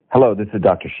Hello, this is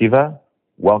Dr. Shiva.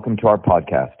 Welcome to our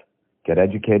podcast, Get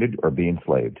Educated or Be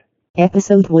Enslaved.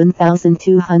 Episode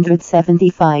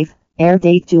 1275, air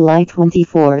date July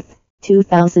 24th,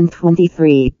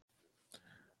 2023.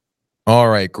 All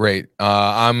right, great.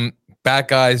 I'm back,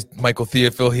 guys. Michael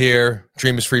Theophil here,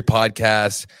 Dream is Free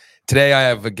podcast. Today I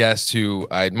have a guest who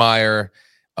I admire.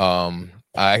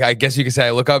 I guess you could say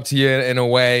I look up to you in a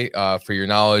way for your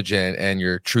knowledge and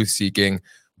your truth-seeking.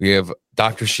 We have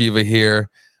Dr. Shiva here.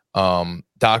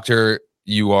 Doctor,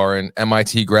 you are an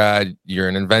MIT grad. You're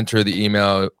an inventor of the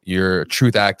email. You're a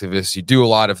truth activist. You do a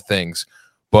lot of things.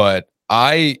 But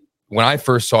when I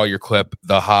first saw your clip,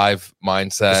 the hive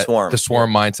mindset, the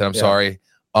swarm mindset, I'm sorry,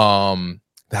 how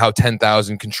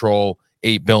 10,000 control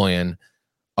 8 billion.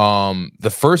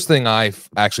 The first thing I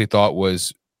actually thought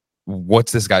was,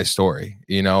 what's this guy's story?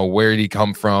 You know, where did he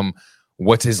come from?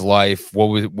 What's his life? What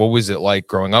was it like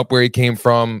growing up where he came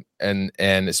from? And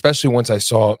especially once I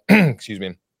saw, excuse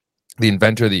me, the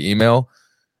inventor of the email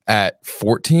at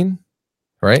 14,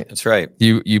 right? That's right.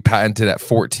 You patented at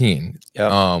 14,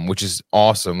 yep. Which is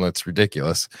awesome. That's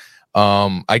ridiculous.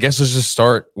 I guess let's just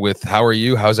start with, how are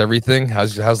you? How's everything?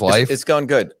 How's life? It's going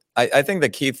good. I think the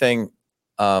key thing,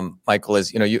 Michael,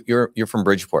 is, you're from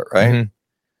Bridgeport, right? Mm-hmm.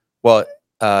 Well,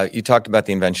 you talked about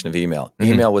the invention of email.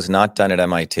 Mm-hmm. Email was not done at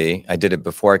MIT. I did it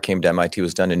before I came to MIT. It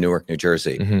was done in Newark, New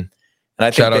Jersey. Mm-hmm. And I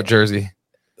think shout out Jersey.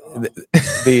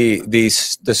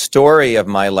 The story of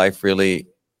my life really,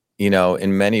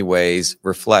 in many ways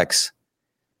reflects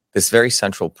this very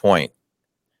central point,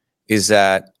 is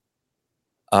that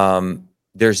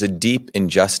there's a deep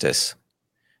injustice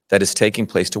that is taking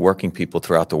place to working people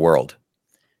throughout the world.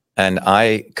 And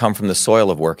I come from the soil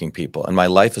of working people, and my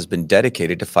life has been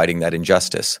dedicated to fighting that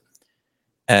injustice.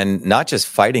 And not just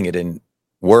fighting it in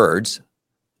words,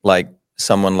 like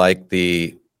someone like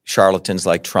the charlatans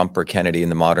like Trump or Kennedy in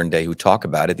the modern day who talk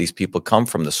about it. These people come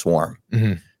from the swarm.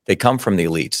 Mm-hmm. They come from the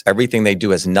elites. Everything they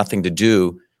do has nothing to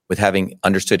do with having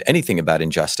understood anything about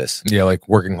injustice. Yeah, like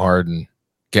working hard and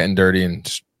getting dirty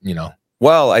and,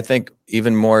 Well, I think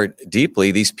even more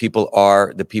deeply, these people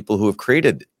are the people who have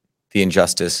created the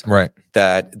injustice, right?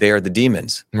 That they are the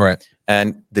demons. Right.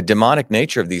 And the demonic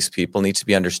nature of these people needs to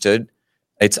be understood.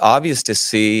 It's obvious to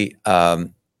see,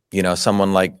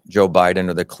 someone like Joe Biden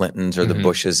or the Clintons or the Mm-hmm.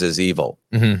 Bushes as evil.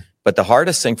 Mm-hmm. But the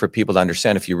hardest thing for people to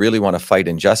understand, if you really want to fight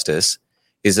injustice,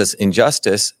 is this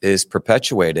injustice is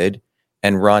perpetuated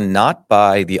and run not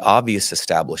by the obvious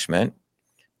establishment,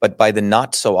 but by the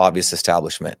not so obvious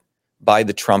establishment, by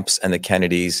the Trumps and the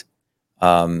Kennedys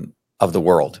of the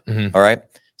world. Mm-hmm. All right.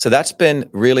 So that's been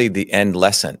really the end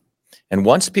lesson. And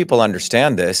once people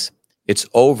understand this, it's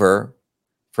over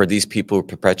for these people who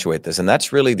perpetuate this. And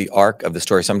that's really the arc of the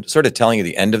story. So I'm sort of telling you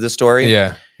the end of the story.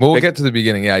 Yeah. Well, we'll get to the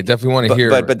beginning. Yeah, I definitely want to hear.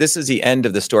 But this is the end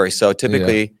of the story. So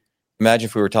typically, imagine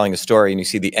if we were telling a story and you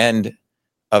see the end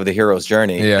of the hero's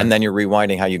journey, and then you're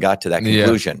rewinding how you got to that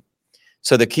conclusion. Yeah.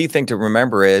 So the key thing to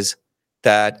remember is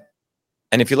that,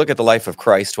 and if you look at the life of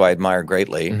Christ, who I admire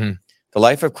greatly, mm-hmm. the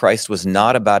life of Christ was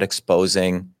not about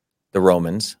exposing the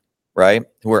Romans, right,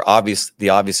 who were the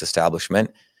obvious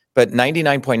establishment, but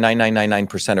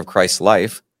 99.9999% of Christ's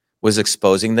life was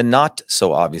exposing the not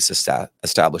so obvious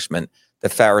establishment, the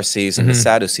Pharisees and mm-hmm. the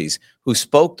Sadducees, who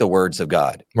spoke the words of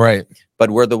God, right, but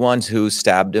were the ones who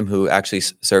stabbed him, who actually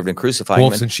served and crucified him.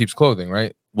 Wolves in sheep's clothing,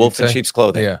 right? Wolf in sheep's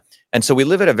clothing. Yeah. And so we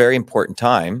live at a very important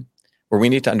time where we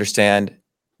need to understand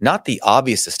not the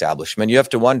obvious establishment. You have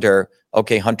to wonder,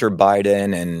 okay, Hunter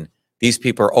Biden and these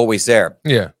people are always there.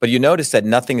 Yeah. But you notice that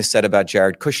nothing is said about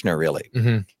Jared Kushner, really.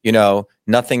 Mm-hmm.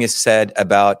 Nothing is said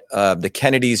about the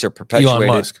Kennedys or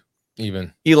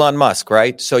perpetuated. Elon Musk,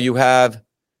 right? So you have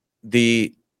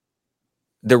the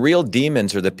real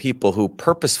demons are the people who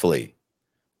purposefully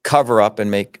cover up and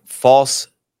make false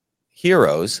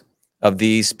heroes of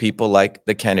these people like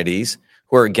the Kennedys,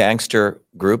 who are a gangster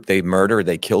group. They murder,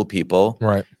 they kill people.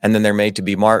 Right. And then they're made to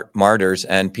be martyrs,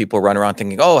 and people run around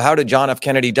thinking, oh, how did John F.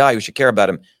 Kennedy die? We should care about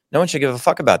him. No one should give a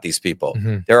fuck about these people.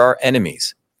 Mm-hmm. They're our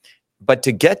enemies. But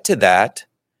to get to that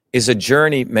is a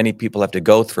journey many people have to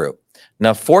go through.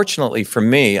 Now, fortunately for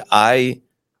me, I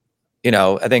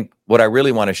think what I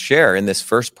really want to share in this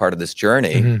first part of this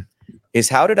journey mm-hmm. is,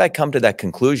 how did I come to that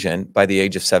conclusion by the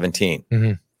age of 17?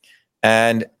 Mm-hmm.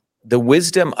 And the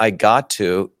wisdom I got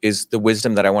to is the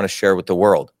wisdom that I want to share with the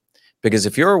world. Because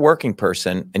if you're a working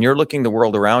person and you're looking the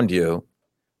world around you,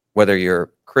 whether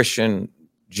you're Christian,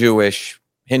 Jewish,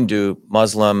 Hindu,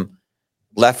 Muslim,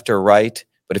 left or right,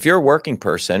 but if you're a working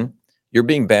person, you're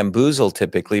being bamboozled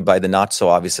typically by the not so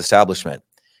obvious establishment.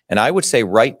 And I would say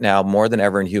right now, more than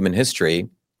ever in human history,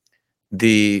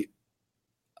 the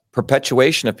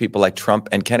perpetuation of people like Trump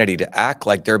and Kennedy to act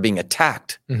like they're being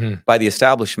attacked by the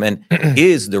establishment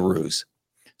is the ruse.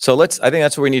 So I think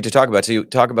that's what we need to talk about. So you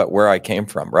talk about where I came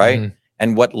from, right?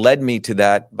 And what led me to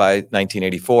that by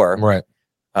 1984, right?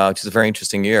 Which is a very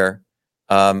interesting year,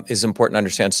 is important to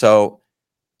understand. So,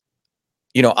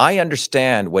 I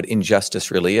understand what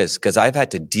injustice really is because I've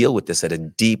had to deal with this at a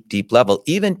deep, deep level,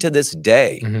 even to this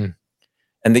day.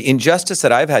 And the injustice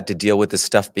that I've had to deal with is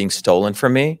stuff being stolen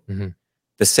from me.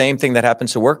 The same thing that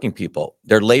happens to working people.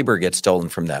 Their labor gets stolen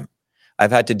from them.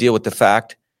 I've had to deal with the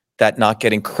fact that not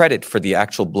getting credit for the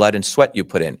actual blood and sweat you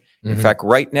put in. In fact,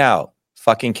 right now,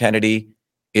 fucking Kennedy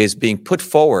is being put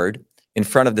forward in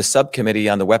front of the subcommittee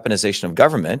on the weaponization of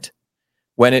government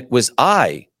when it was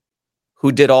I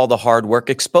who did all the hard work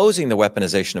exposing the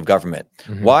weaponization of government.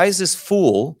 Why is this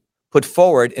fool put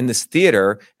forward in this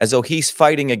theater as though he's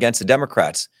fighting against the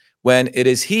Democrats when it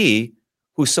is he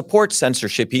who supports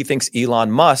censorship? He thinks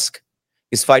Elon Musk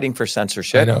is fighting for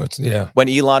censorship. I know, when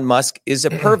Elon Musk is a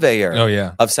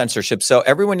purveyor of censorship. So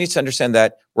everyone needs to understand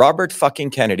that Robert fucking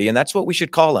Kennedy, and that's what we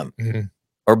should call him,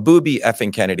 or Booby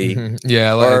effing Kennedy.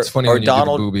 It's funny or when you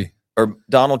Donald, do the Booby. Or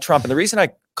Donald Trump. And the reason I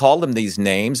call them these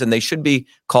names, and they should be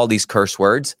called these curse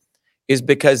words, is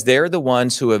because they're the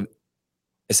ones who have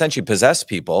essentially possessed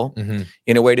people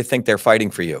in a way to think they're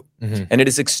fighting for you. And it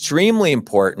is extremely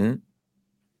important,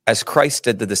 as Christ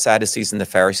did to the Sadducees and the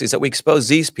Pharisees, that we expose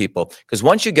these people. Because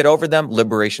once you get over them,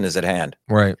 liberation is at hand.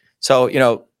 Right. So,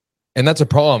 and that's a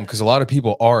problem because a lot of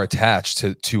people are attached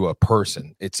to a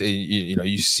person. It's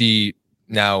you see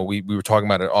now, we were talking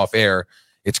about it off air.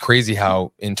 It's crazy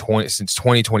how since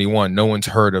 2021, no one's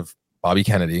heard of Bobby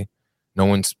Kennedy. No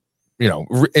one's,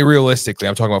 realistically,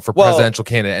 I'm talking about for presidential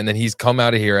candidate. And then he's come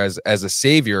out of here as a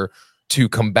savior to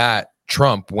combat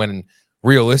Trump when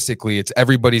realistically it's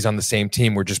everybody's on the same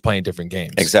team. We're just playing different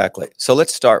games. Exactly. So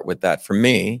let's start with that for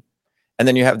me. And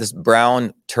then you have this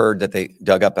brown turd that they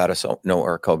dug up out of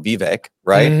nowhere called Vivek,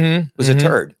 right? Who's a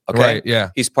turd. Okay. Right, yeah.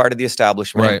 He's part of the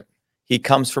establishment. Right. He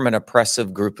comes from an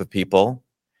oppressive group of people.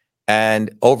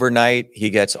 And overnight he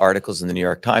gets articles in the New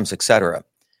York Times, etc.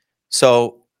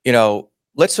 So,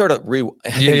 let's sort of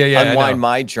unwind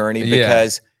my journey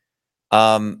because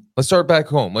let's start back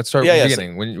home. Let's start at the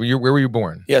beginning. Where were you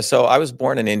born? Yeah, so I was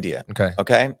born in India.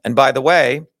 Okay. And by the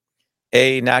way,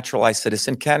 a naturalized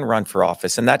citizen can run for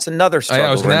office, and that's another struggle.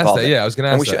 I was going to ask that. Yeah, I was going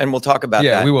to ask that. And we'll talk about that.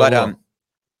 Yeah, we will. But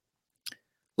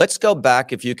let's go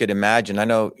back, if you could imagine. I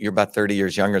know you're about 30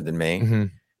 years younger than me,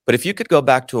 but if you could go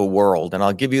back to a world, and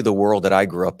I'll give you the world that I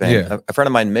grew up in. Yeah. A friend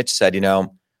of mine, Mitch, said,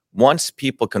 once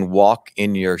people can walk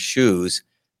in your shoes,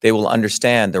 they will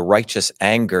understand the righteous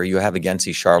anger you have against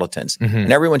these charlatans.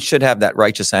 And everyone should have that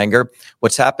righteous anger.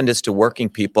 What's happened is to working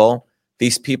people,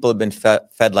 these people have been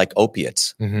fed like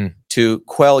opiates to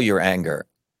quell your anger.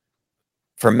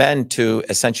 For men to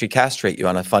essentially castrate you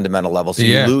on a fundamental level, so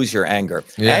you lose your anger.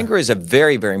 Anger is a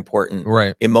very, very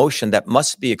important emotion that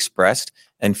must be expressed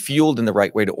and fueled in the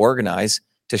right way to organize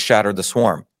to shatter the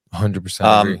swarm.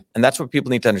 100% agree. And that's what people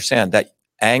need to understand, that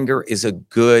anger is a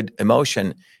good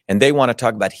emotion. And they want to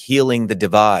talk about healing the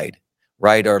divide,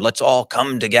 right? Or let's all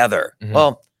come together.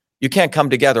 Well, you can't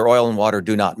come together. Oil and water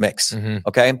do not mix,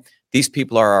 okay? These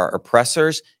people are our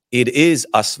oppressors. It is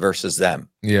us versus them.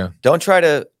 Yeah. Don't try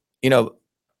to,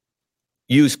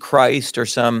 use Christ or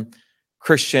some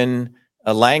Christian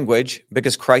language,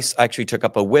 because Christ actually took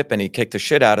up a whip and he kicked the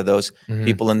shit out of those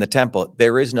people in the temple.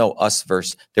 There is no us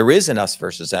versus, there is an us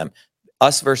versus them.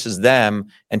 Us versus them,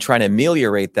 and trying to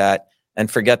ameliorate that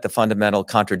and forget the fundamental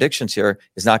contradictions here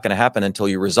is not going to happen until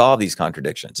you resolve these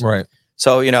contradictions. Right.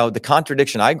 So, the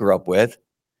contradiction I grew up with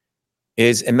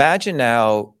is, imagine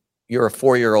now you're a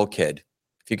 4-year-old kid.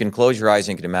 If you can close your eyes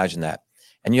and you can imagine that.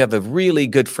 And you have a really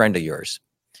good friend of yours,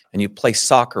 and you play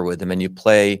soccer with him, and you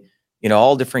play,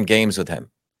 all different games with him,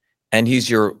 and he's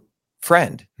your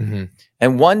friend.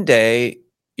 And one day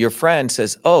your friend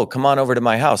says, "Oh, come on over to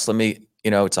my house. Let me,"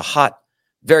 it's a hot,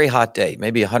 very hot day,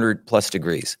 maybe 100+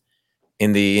 degrees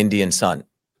in the Indian sun,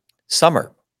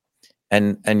 summer.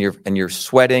 And you're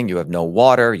sweating, you have no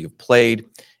water, you've played,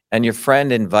 and your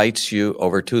friend invites you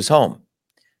over to his home.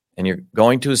 And you're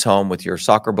going to his home with your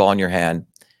soccer ball in your hand,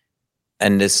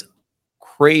 and this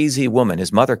crazy woman,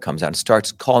 his mother, comes out and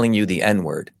starts calling you the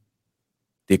N-word,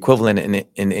 the equivalent in the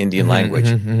Indian language.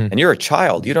 And you're a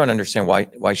child. You don't understand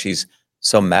why she's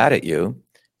so mad at you.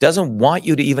 Doesn't want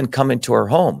you to even come into her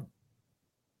home.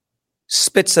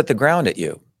 Spits at the ground at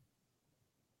you.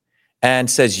 And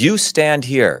says, "You stand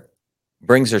here."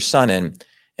 Brings her son in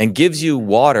and gives you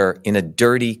water in a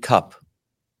dirty cup.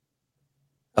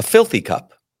 A filthy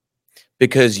cup.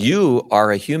 Because you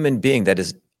are a human being that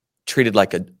is treated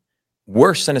like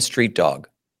worse than a street dog.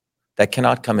 that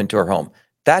cannot come into our home.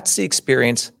 That's the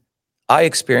experience I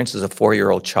experienced as a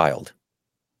 4-year-old child.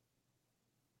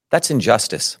 That's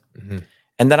injustice. Mm-hmm.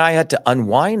 And then I had to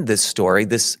unwind this story,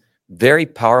 this very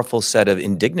powerful set of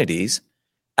indignities,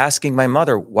 asking my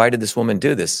mother, why did this woman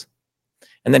do this?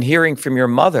 And then hearing from your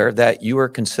mother that you were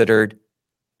considered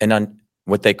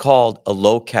what they called a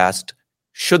low caste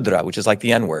Shudra, which is like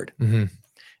the N-word. Mm-hmm.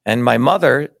 And my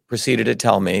mother proceeded to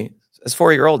tell me, as a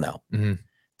 4-year-old now, Mm-hmm.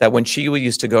 that when she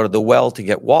used to go to the well to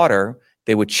get water,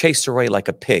 they would chase her away like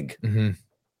a pig. Mm-hmm.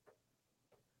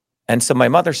 And so my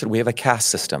mother said, we have a caste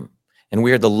system and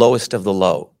we are the lowest of the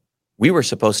low. We were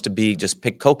supposed to be just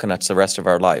pick coconuts the rest of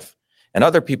our life. And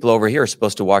other people over here are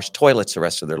supposed to wash toilets the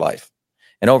rest of their life.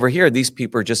 And over here, these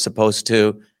people are just supposed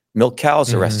to milk cows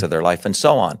the rest of their life and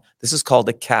so on. This is called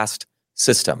a caste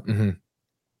system. Mm-hmm.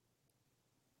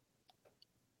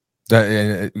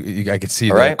 I could see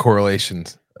All the right?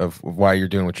 correlations of why you're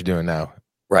doing what you're doing now.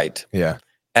 Right. Yeah.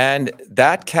 And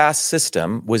that caste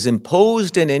system was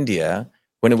imposed in India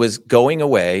when it was going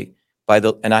away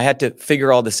and I had to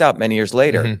figure all this out many years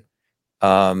later.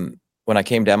 Mm-hmm. When I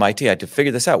came to MIT, I had to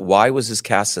figure this out. Why was this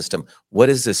caste system? What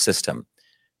is this system?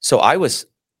 So I was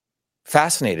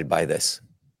fascinated by this,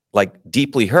 like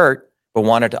deeply hurt, but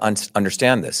wanted to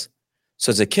understand this. So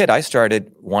as a kid, I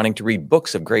started wanting to read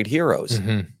books of great heroes,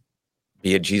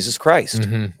 be it Jesus Christ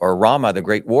or Rama, the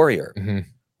great warrior,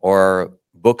 or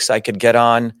books I could get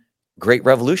on great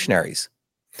revolutionaries.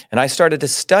 And I started to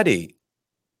study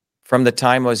from the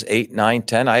time I was 8, 9,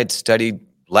 10. I had studied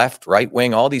left, right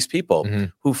wing, all these people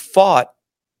who fought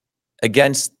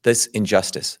against this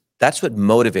injustice. That's what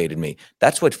motivated me.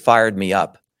 That's what fired me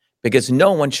up, because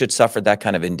no one should suffer that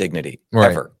kind of indignity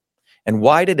ever. And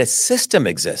why did a system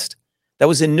exist that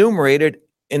was enumerated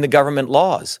in the government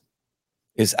laws?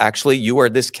 Is actually, you are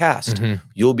this caste.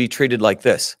 You'll be treated like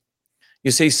this.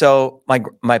 You see, so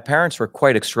my parents were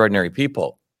quite extraordinary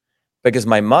people, because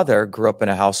my mother grew up in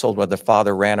a household where the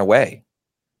father ran away,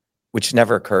 which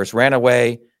never occurs, ran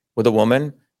away with a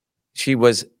woman. She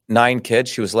was 9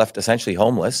 kids. She was left essentially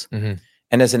homeless. And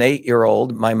as an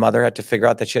 8-year-old, my mother had to figure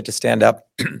out that she had to stand up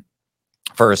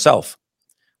for herself.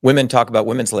 Women talk about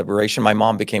women's liberation. My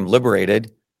mom became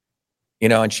liberated,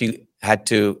 and she had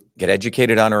to get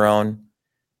educated on her own,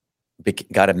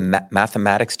 got a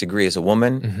mathematics degree as a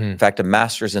woman. In fact, a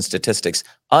master's in statistics,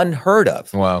 unheard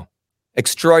of. Wow.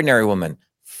 Extraordinary woman,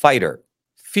 fighter,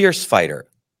 fierce fighter.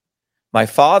 My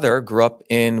father grew up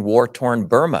in war-torn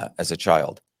Burma as a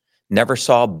child, never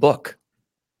saw a book.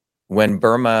 When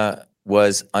Burma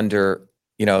was under,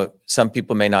 some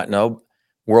people may not know,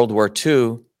 World War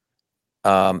II,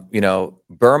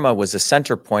 Burma was the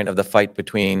center point of the fight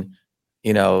between,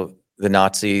 the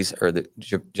Nazis or the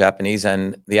Japanese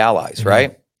and the Allies,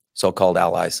 right? So-called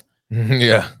allies.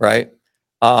 Yeah. Right?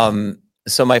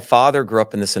 So my father grew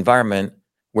up in this environment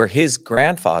where his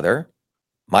grandfather,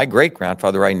 my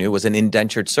great-grandfather I knew, was an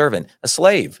indentured servant, a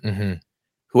slave,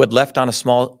 who had left on a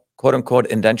small, quote-unquote,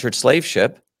 indentured slave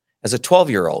ship as a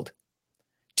 12-year-old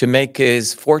to make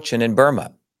his fortune in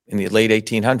Burma in the late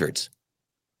 1800s.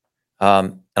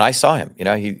 And I saw him,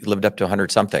 he lived up to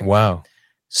 100-something. Wow.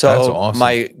 So that's awesome.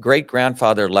 My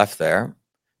great-grandfather left there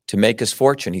to make his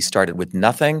fortune. He started with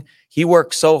nothing. He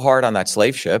worked so hard on that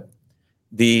slave ship.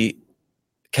 The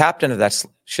captain of that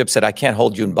ship said, I can't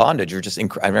hold you in bondage. You're just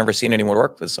I've never seen anyone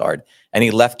work this hard. And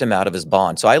he left him out of his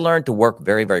bond. So I learned to work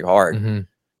very, very hard.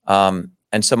 And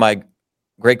so my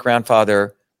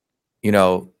great-grandfather,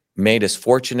 made his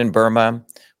fortune in Burma.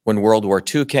 When World War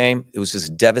II came, it was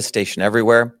just devastation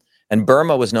everywhere. And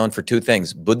Burma was known for 2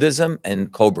 things, Buddhism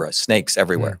and cobra, snakes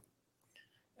everywhere.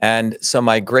 And so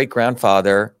my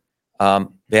great-grandfather,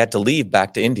 they had to leave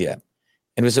back to India.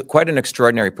 And was quite an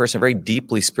extraordinary person, a very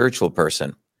deeply spiritual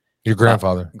person. Your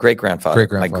grandfather? Great-grandfather.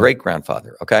 My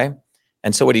great-grandfather, okay?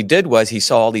 And so what he did was he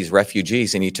saw all these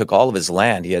refugees and he took all of his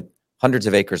land. He had hundreds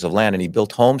of acres of land and he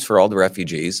built homes for all the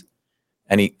refugees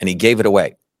and he gave it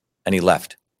away and he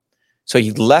left. So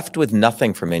he left with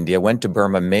nothing from India, went to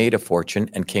Burma, made a fortune,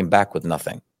 and came back with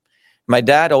nothing. My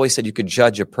dad always said you could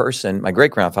judge a person, my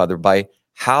great-grandfather, by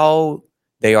how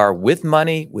they are with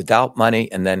money, without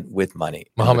money, and then with money.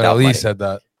 Muhammad Ali said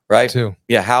that. Right? Too.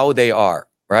 Yeah, how they are,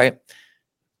 right?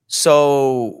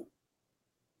 So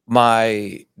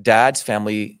my dad's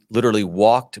family literally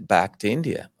walked back to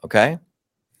India, okay?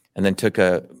 And then took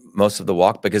most of the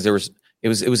walk because it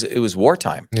was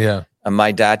wartime. Yeah. And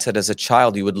my dad said as a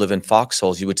child, you would live in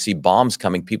foxholes, you would see bombs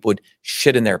coming, people would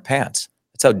shit in their pants.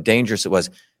 That's how dangerous it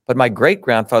was. But my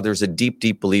great-grandfather was a deep,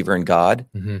 deep believer in God.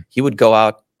 He would go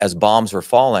out as bombs were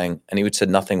falling and he would say,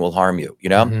 nothing will harm you,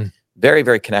 Very,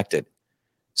 very connected.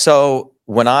 So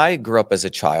when I grew up as a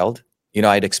child,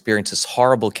 I'd experienced this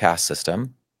horrible caste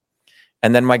system.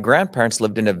 And then my grandparents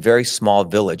lived in a very small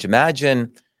village.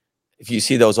 Imagine if you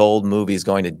see those old movies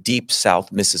going to deep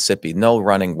South Mississippi, no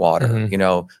running water,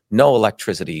 no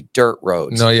electricity, dirt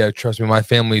roads. No, yeah, trust me. My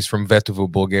family's from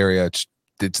Vetovo, Bulgaria.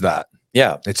 It's that.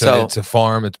 Yeah. It's a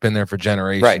farm. It's been there for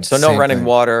generations. Right. So no running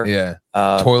water. Yeah.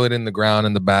 Toilet in the ground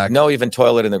in the back. No even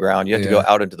toilet in the ground. You have to go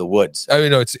out into the woods. I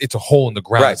mean, no, it's a hole in the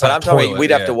ground. Right. But I'm talking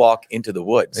we'd have to walk into the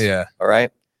woods. Yeah. All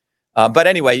right. But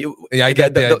anyway, I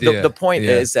get the idea. The point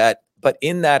is that, but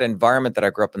in that environment that I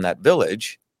grew up in, that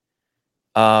village,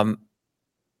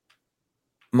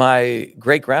 my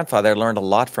great grandfather, I learned a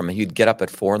lot from him. He'd get up at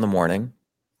 4 a.m.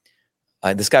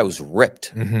 This guy was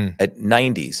ripped at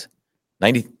 90s.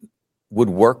 90 would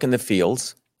work in the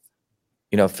fields,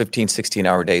 15,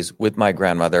 16-hour days with my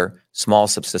grandmother, small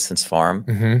subsistence farm.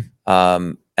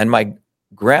 And my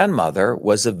grandmother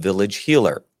was a village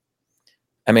healer.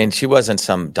 I mean, she wasn't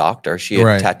some doctor. She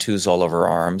had tattoos all over her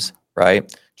arms,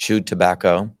 right? Chewed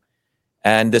tobacco.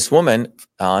 And this woman,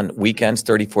 on weekends,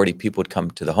 30, 40 people would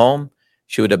come to the home.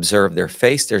 She would observe their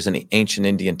face. There's an ancient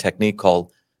Indian technique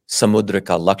called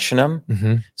Samudrika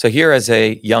Lakshanam. So here as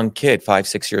a young kid, 5,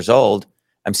 6 years old,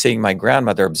 I'm seeing my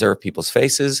grandmother observe people's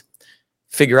faces,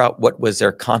 figure out what was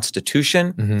their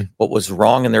constitution, what was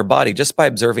wrong in their body, just by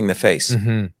observing the face.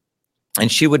 And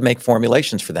she would make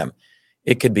formulations for them.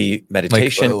 It could be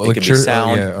meditation, it could be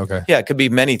sound. Yeah, it could be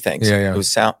many things. It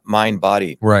was sound, mind,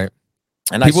 body. Right.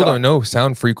 And people don't know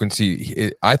sound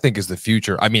frequency, I think, is the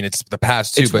future. I mean, it's the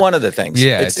past too. It's one of the things.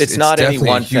 Yeah, it's not any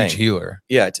one thing. Huge healer.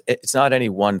 Yeah, it's not any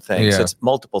one thing. So it's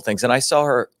multiple things. And I saw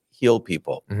her heal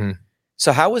people.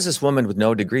 So how was this woman with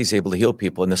no degrees able to heal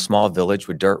people in this small village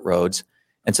with dirt roads?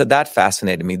 And so that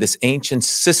fascinated me, this ancient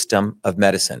system of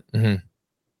medicine.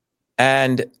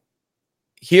 And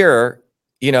here,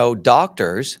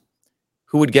 doctors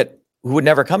who would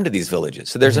never come to these villages.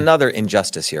 So there's another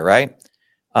injustice here, right?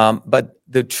 But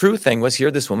the true thing was,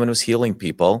 here this woman was healing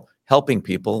people, helping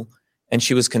people, and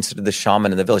she was considered the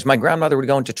shaman in the village. My grandmother would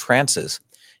go into trances.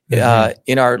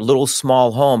 In our little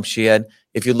small home, she had,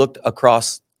 if you looked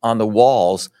across on the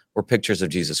walls, were pictures of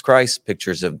Jesus Christ,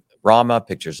 pictures of Rama,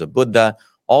 pictures of Buddha,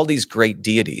 all these great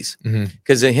deities.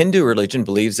 Because the Hindu religion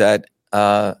believes that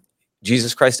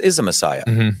Jesus Christ is a Messiah,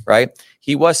 right?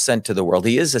 He was sent to the world.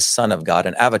 He is a son of God,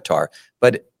 an avatar.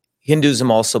 But Hinduism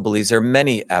also believes there are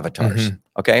many avatars,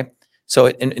 okay? So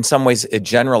in some ways, it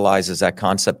generalizes that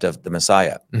concept of the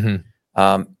Messiah.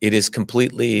 It is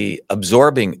completely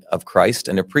absorbing of Christ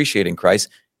and appreciating Christ,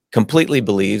 completely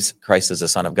believes Christ is the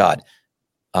Son of God.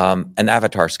 And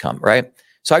avatars come, right?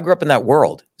 So I grew up in that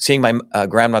world, seeing my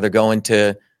grandmother go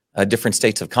into different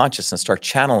states of consciousness, start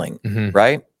channeling,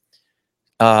 right?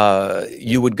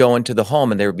 You would go into the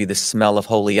home and there would be the smell of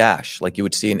holy ash, like you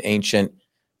would see in ancient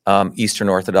Eastern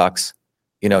Orthodox,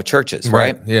 churches,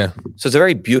 right? Yeah. So it's a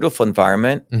very beautiful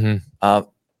environment, but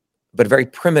very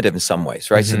primitive in some ways,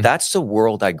 right? So that's the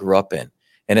world I grew up in.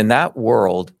 And in that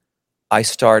world, I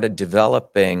started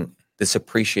developing this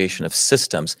appreciation of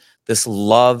systems, this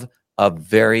love of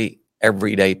very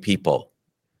everyday people,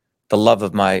 the love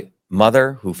of my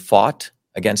mother who fought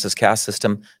against this caste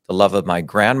system, the love of my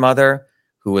grandmother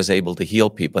who was able to heal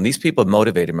people. And these people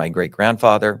motivated my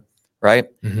great-grandfather, right?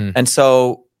 And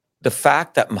so the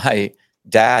fact that my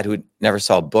dad, who never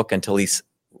saw a book until he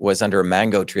was under a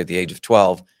mango tree at the age of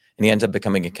 12, and he ends up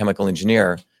becoming a chemical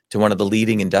engineer to one of the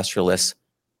leading industrialists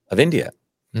of India.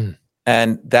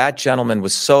 And that gentleman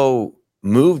was so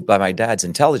moved by my dad's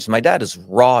intelligence. My dad is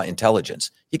raw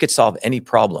intelligence. He could solve any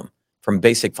problem from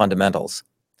basic fundamentals.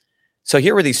 So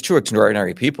here were these true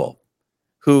extraordinary people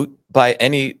who, by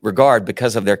any regard,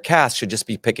 because of their caste, should just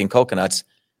be picking coconuts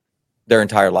their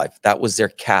entire life. That was their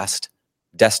caste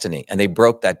destiny. And they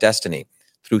broke that destiny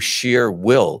through sheer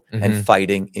will and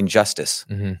fighting injustice.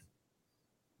 All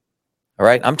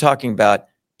right? I'm talking about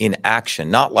in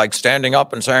action, not like standing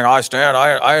up and saying,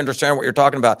 I understand what you're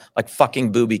talking about, like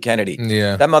fucking Booby Kennedy.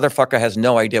 Yeah. That motherfucker has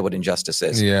no idea what injustice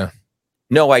is. Yeah.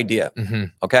 No idea.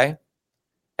 Okay?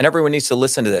 And everyone needs to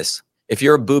listen to this. If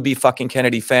you're a Booby fucking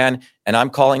Kennedy fan and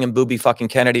I'm calling him Booby fucking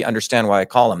Kennedy, understand why I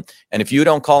call him. And if you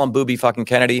don't call him Booby fucking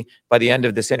Kennedy, by the end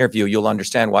of this interview, you'll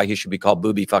understand why he should be called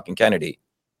Booby fucking Kennedy.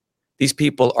 These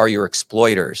people are your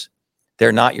exploiters.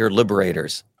 They're not your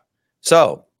liberators.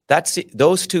 So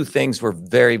those two things were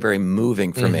very, very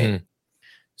moving for me.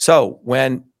 So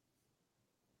when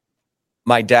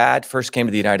my dad first came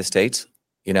to the United States,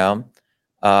 he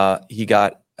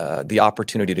got the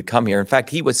opportunity to come here. In fact,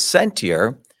 he was sent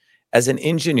here as an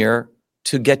engineer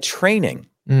to get training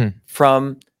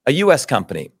from a U.S.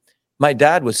 company. My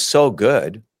dad was so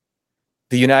good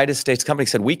the United States company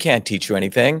said, we can't teach you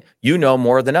anything. You know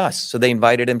more than us. So they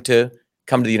invited him to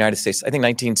come to the United States, I think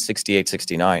 1968,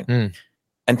 69.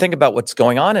 And think about what's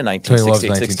going on in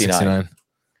 1968, 69.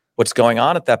 What's going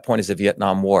on at that point is the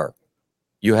Vietnam War.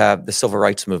 You have the civil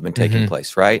rights movement taking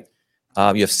place, right?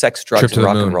 You have sex, drugs, and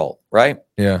rock and roll, right?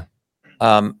 Yeah.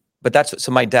 But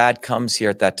so my dad comes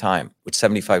here at that time with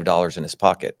 $75 in his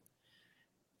pocket.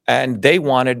 And they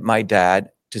wanted my dad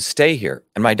to stay here.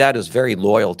 And my dad was very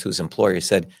loyal to his employer. He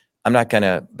said, I'm not going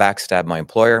to backstab my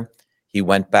employer. He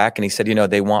went back and he said,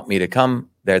 they want me to come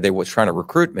there. They were trying to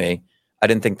recruit me. I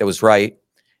didn't think that was right.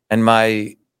 And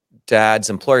my dad's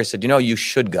employer said, you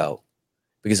should go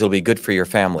because it'll be good for your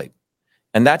family.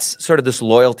 And that's sort of this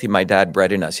loyalty my dad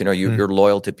bred in us. You're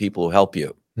loyal to people who help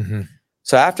you.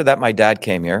 So after that, my dad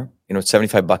came here, with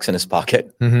 $75 in his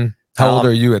pocket. How old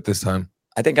are you at this time?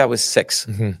 I think I was 6,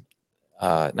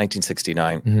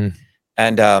 1969.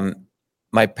 And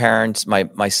my parents,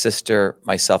 my sister,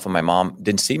 myself, and my mom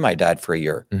didn't see my dad for a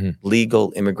year.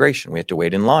 Legal immigration. We had to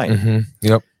wait in line.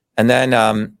 Yep. And then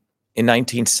in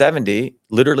 1970,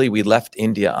 literally we left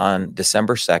India on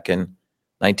December 2nd,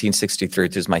 1963.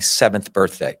 It was my 7th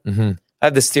birthday. I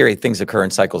have this theory, things occur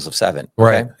in cycles of 7.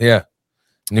 Right, okay? Yeah.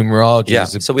 Numerology. Yeah,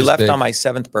 so we left on my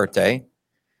 7th birthday.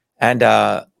 And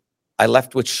I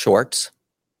left with shorts,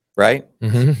 right?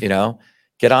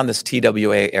 Get on this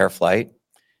TWA air flight.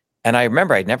 And I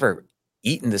remember I'd never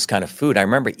eaten this kind of food. I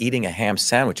remember eating a ham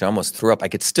sandwich. I almost threw up. I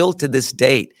could still, to this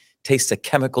date, taste the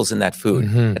chemicals in that food.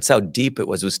 That's how deep it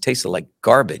was. It was tasted like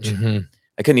garbage.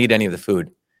 I couldn't eat any of the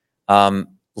food.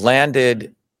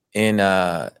 Landed in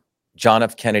John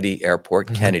F. Kennedy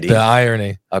Airport, Kennedy. The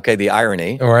irony. Okay, the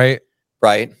irony. All right.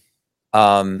 Right.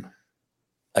 A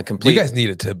complete. You guys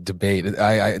needed to debate.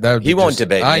 He won't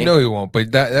debate me. I know he won't,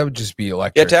 but that would just be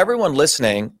electric. Yeah, to everyone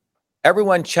listening,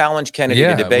 everyone challenge Kennedy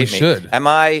to debate me. Should. Am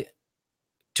I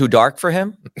too dark for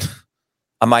him?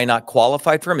 Am I not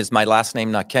qualified for him? Is my last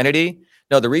name not Kennedy?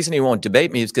 No, the reason he won't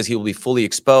debate me is because he will be fully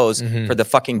exposed for the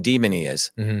fucking demon he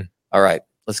is. All right.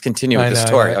 Let's continue with the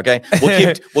story, okay?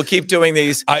 We'll keep doing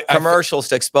these commercials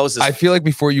to expose this. I feel like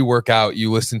before you work out,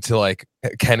 you listen to like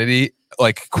Kennedy,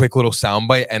 like quick little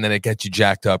soundbite, and then it gets you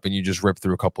jacked up and you just rip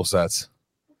through a couple sets.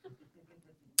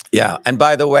 Yeah, and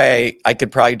by the way, I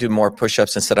could probably do more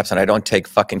push-ups and sit-ups, and I don't take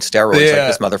fucking steroids like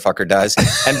this motherfucker does.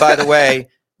 And by the way,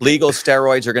 legal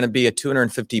steroids are going to be a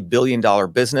 $250 billion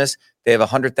business. They have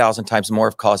 100,000 times more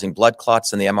of causing blood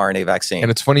clots than the mRNA vaccine.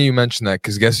 And it's funny you mentioned that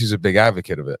because guess who's a big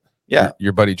advocate of it? Yeah.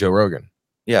 Your buddy Joe Rogan.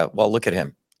 Yeah, well, look at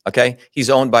him, okay? He's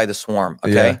owned by the swarm,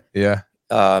 okay? Yeah.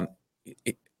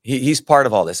 He's part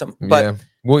of all this. But yeah.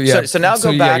 Well, yeah. So now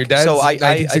go back. So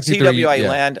I TWA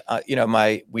land,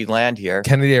 we land here.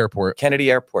 Kennedy Airport,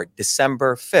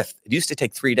 December 5th. It used to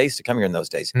take 3 days to come here in those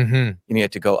days. You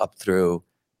had to go up through,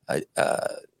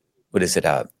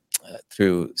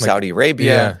 through Saudi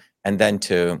Arabia and then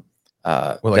to,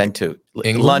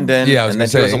 England? London. Yeah, and then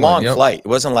it was a long flight. It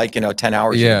wasn't like, 10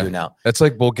 hours you can do now. That's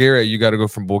like Bulgaria. You got to go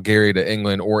from Bulgaria to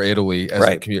England or Italy as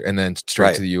a commute and then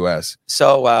straight to the US.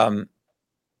 So,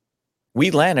 we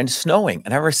land and it's snowing.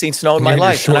 I've never seen snow in my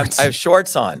life. And I have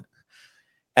shorts on.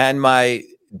 And my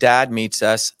dad meets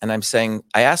us and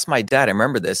I asked my dad, I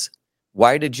remember this,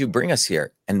 why did you bring us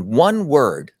here? And one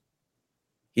word,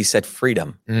 he said,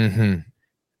 freedom.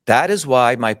 That is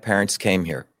why my parents came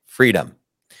here, freedom.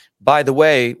 By the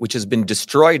way, which has been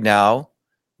destroyed now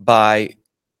by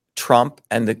Trump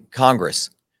and the Congress.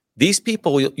 These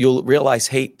people, you'll realize,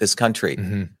 hate this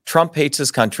country. Trump hates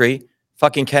this country.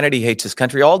 Fucking Kennedy hates this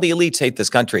country. All the elites hate this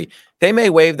country. They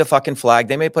may wave the fucking flag.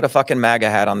 They may put a fucking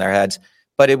MAGA hat on their heads.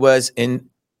 But it was in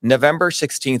November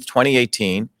 16th,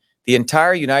 2018, the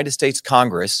entire United States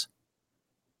Congress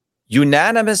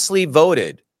unanimously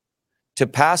voted to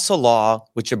pass a law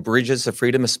which abridges the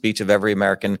freedom of speech of every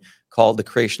American called the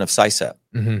creation of CISA,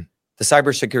 the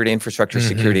Cybersecurity Infrastructure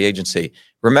Security Agency.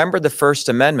 Remember the First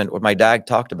Amendment, what my dad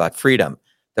talked about, freedom.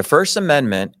 The First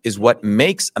Amendment is what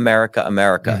makes America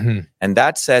America. And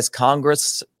that says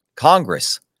Congress,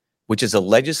 which is a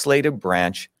legislative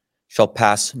branch, shall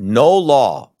pass no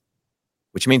law,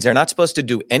 which means they're not supposed to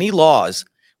do any laws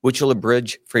which will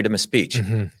abridge freedom of speech.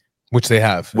 Which they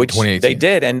have. Which they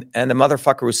did. And the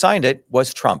motherfucker who signed it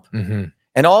was Trump.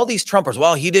 And all these Trumpers,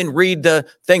 well, he didn't read the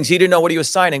things. He didn't know what he was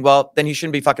signing. Well, then he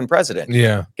shouldn't be fucking president.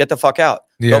 Yeah. Get the fuck out.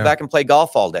 Yeah. Go back and play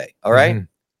golf all day. All right?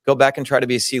 Go back and try to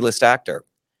be a C-list actor.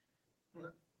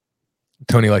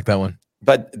 Tony liked that one.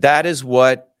 But that is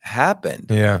what happened.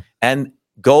 Yeah. And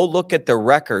go look at the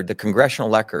record, the congressional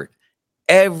record.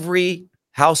 Every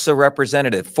House of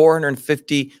Representatives,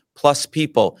 450 plus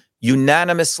people,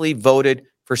 unanimously voted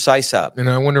for CISA. And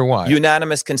I wonder why.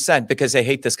 Unanimous consent because they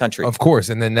hate this country. Of course.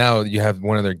 And then now you have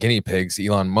one of their guinea pigs,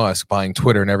 Elon Musk, buying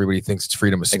Twitter, and everybody thinks it's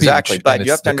freedom of speech. Exactly. But and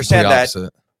you have to understand that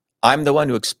I'm the one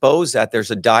who exposed that.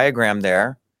 There's a diagram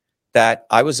there that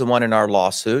I was the one in our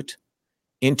lawsuit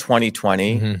in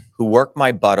 2020 who worked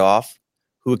my butt off,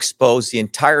 who exposed the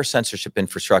entire censorship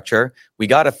infrastructure. We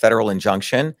got a federal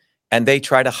injunction, and they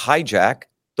try to hijack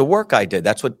the work I did.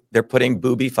 That's what they're putting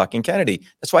booby fucking Kennedy.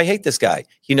 That's why I hate this guy.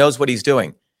 He knows what he's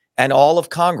doing. And all of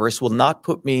Congress will not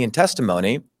put me in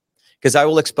testimony because I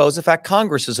will expose the fact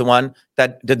Congress is the one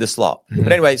that did this law.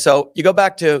 But anyway, so you go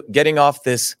back to getting off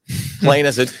this plane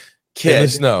as a kid. In the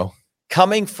snow.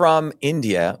 Coming from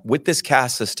India with this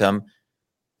caste system,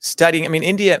 studying, in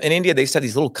India, they study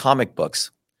these little comic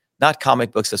books, not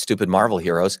comic books of stupid Marvel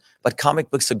heroes, but comic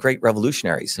books of great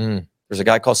revolutionaries. There's a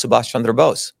guy called Subhash Chandra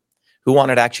Bose who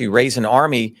wanted to actually raise an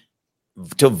army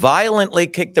to violently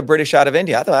kick the British out of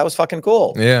India. I thought that was fucking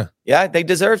cool. Yeah. Yeah, they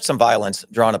deserved some violence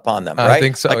drawn upon them, right? I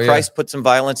think so, like Christ put some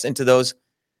violence into those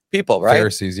people, right?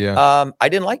 Pharisees, yeah. I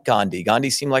didn't like Gandhi. Gandhi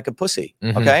seemed like a pussy,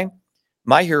 okay?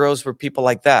 My heroes were people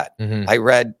like that. I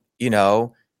read,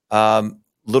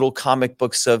 little comic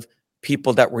books of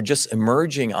people that were just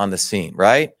emerging on the scene,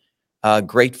 right?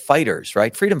 Great fighters,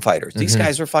 right? Freedom fighters. These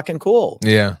guys were fucking cool.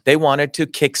 Yeah. They wanted to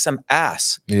kick some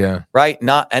ass. Yeah. Right?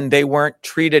 And they weren't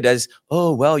treated as,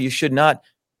 oh, well, you should not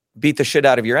beat the shit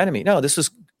out of your enemy. No,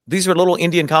 these were little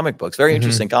Indian comic books, very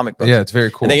interesting comic books. Yeah, it's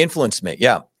very cool. And they influenced me.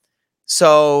 Yeah.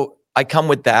 So I come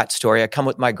with that story. I come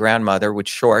with my grandmother with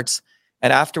shorts.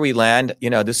 And after we land,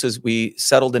 we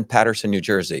settled in Paterson, New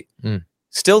Jersey.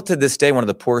 Still to this day, one of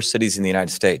the poorest cities in the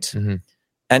United States.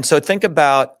 And so think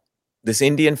about this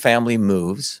Indian family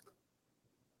moves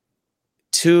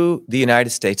to the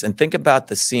United States and think about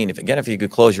the scene. If you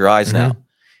could close your eyes now,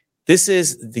 this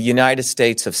is the United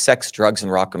States of sex, drugs,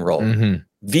 and rock and roll.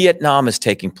 Vietnam is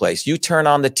taking place. You turn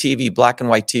on the TV, black and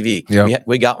white TV. Yep.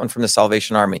 We got one from the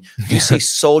Salvation Army. You see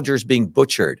soldiers being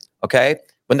butchered, okay?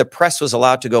 When the press was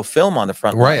allowed to go film on the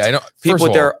front lines. Right, I know. People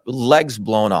with their legs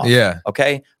blown off. Yeah.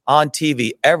 Okay? On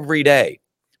TV every day.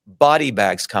 Body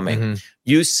bags coming.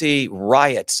 You see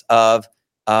riots of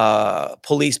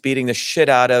police beating the shit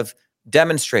out of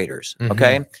demonstrators,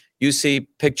 okay? You see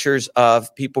pictures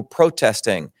of people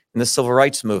protesting in the civil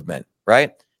rights movement,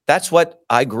 right? That's what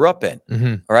I grew up in,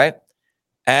 all right?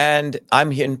 And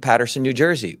I'm in Paterson, New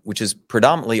Jersey, which is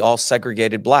predominantly all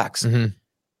segregated blacks.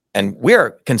 And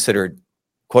we're considered,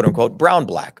 quote unquote, brown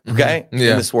black, okay, in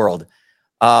this world.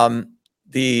 I'm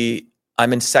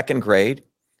in second grade.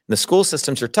 The school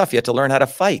systems are tough. You have to learn how to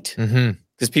fight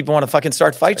because people want to fucking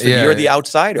start fights. You're the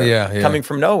outsider coming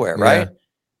from nowhere, right?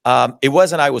 It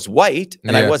wasn't I was white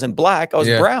and I wasn't black. I was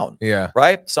brown. Yeah.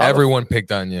 Right? So everyone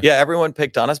picked on you. Yeah, everyone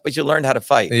picked on us, but you learned how to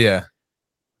fight. Yeah.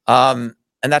 And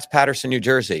that's Paterson, New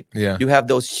Jersey. Yeah. You have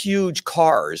those huge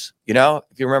cars,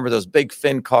 if you remember those big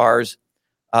Finn cars.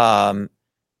 And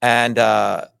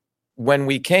when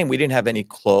we came, we didn't have any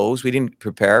clothes. We didn't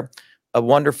prepare. A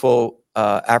wonderful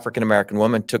African-American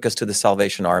woman took us to the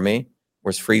Salvation Army, where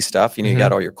it's free stuff. You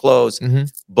got all your clothes,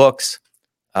 books.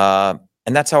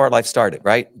 And that's how our life started,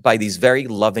 right? By these very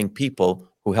loving people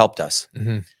who helped us.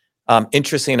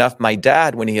 Interesting enough, my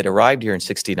dad, when he had arrived here in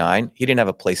 1969, he didn't have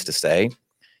a place to stay.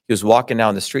 He was walking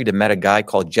down the street and met a guy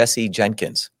called Jesse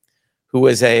Jenkins, who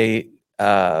was a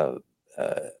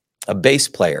bass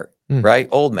player, right?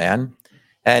 Old man.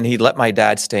 And he let my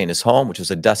dad stay in his home, which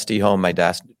was a dusty home my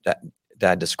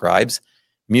dad describes,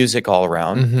 music all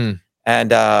around.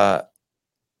 And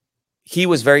he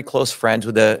was very close friends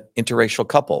with an interracial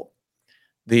couple.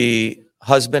 The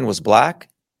husband was black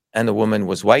and the woman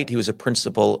was white. He was a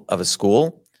principal of a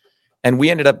school. And we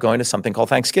ended up going to something called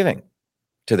Thanksgiving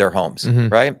to their homes,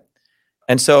 right?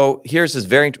 And so here's this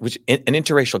an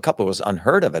interracial couple was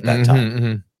unheard of at that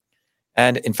time.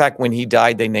 And in fact, when he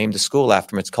died, they named the school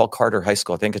after him. It's called Carter High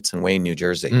School. I think it's in Wayne, New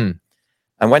Jersey.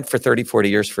 I went for 30, 40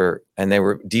 years and they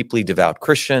were deeply devout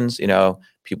Christians.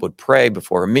 People would pray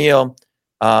before a meal.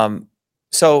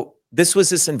 So this was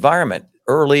this environment,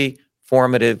 early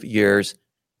formative years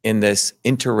in this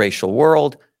interracial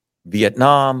world,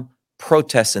 Vietnam,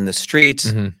 protests in the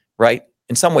streets, right?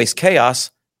 In some ways chaos,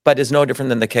 but is no different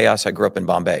than the chaos I grew up in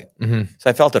Bombay. So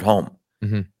I felt at home.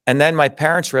 And then my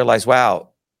parents realized, wow,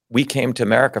 we came to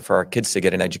America for our kids to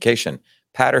get an education.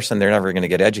 Paterson, they're never going to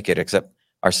get educated except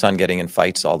our son getting in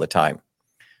fights all the time.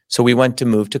 So we went to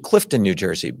move to Clifton, New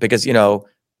Jersey, because,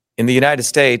 in the United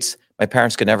States, my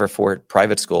parents could never afford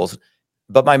private schools,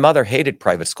 but my mother hated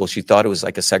private schools. She thought it was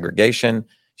like a segregation.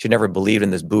 She never believed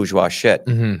in this bourgeois shit.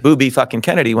 Mhm. Booby fucking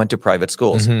Kennedy went to private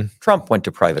schools. Mhm. Trump went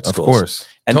to private Of schools. course.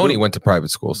 And Tony went to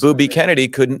private schools. Booby Kennedy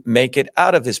couldn't make it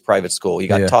out of his private school. He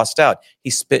got Yeah. tossed out. He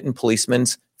spit in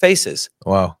policemen's faces.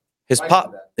 Wow. His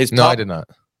pop. No, I did not.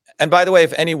 And by the way,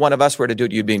 if any one of us were to do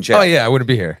it, you'd be in jail. Oh, yeah, I wouldn't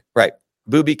be here. Right.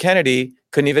 Booby Kennedy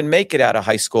couldn't even make it out of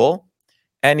high school.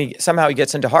 And somehow he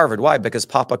gets into Harvard. Why? Because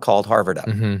Papa called Harvard up.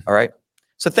 Mhm. All right.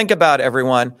 So think about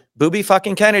everyone. Booby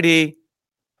fucking Kennedy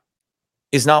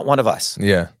is not one of us.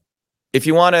 Yeah. If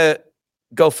you want to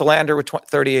go philander with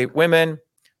 38 women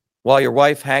while your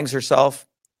wife hangs herself,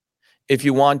 if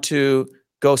you want to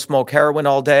go smoke heroin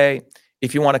all day,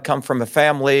 if you want to come from a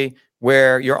family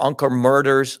where your uncle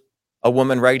murders a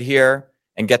woman right here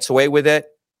and gets away with it,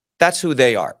 that's who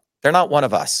they are. They're not one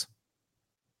of us.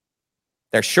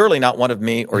 They're surely not one of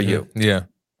me or you Yeah.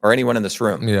 or anyone in this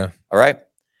room. Yeah. All right.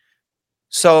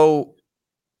 So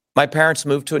my parents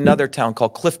moved to another town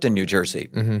called Clifton, New Jersey.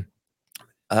 Mhm.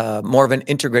 More of an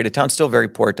integrated town, still very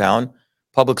poor town,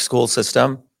 public school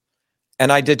system.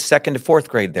 And I did 2nd to 4th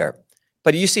grade there.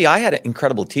 But you see, I had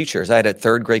incredible teachers. I had a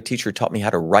 3rd grade teacher who taught me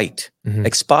how to write, Mhm.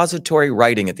 expository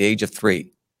writing at the age of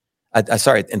 3.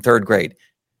 In 3rd grade.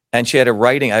 And she had a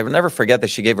writing, I will never forget that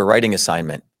she gave a writing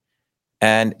assignment.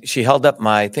 And she held up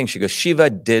my thing. She goes, Shiva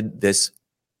did this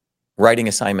writing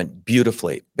assignment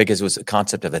beautifully because it was a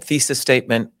concept of a thesis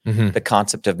statement, Mhm. the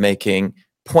concept of making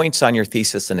points on your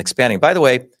thesis and expanding. By the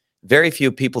way, very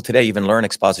few people today even learn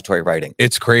expository writing.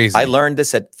 It's crazy. I learned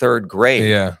this at 3rd grade.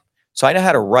 Yeah. So I know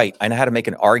how to write. I know how to make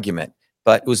an argument.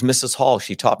 But it was Mrs. Hall.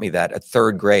 She taught me that at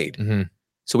 3rd grade. Mhm.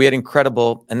 So we had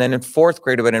incredible. And then in 4th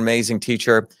grade, we had an amazing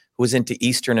teacher who was into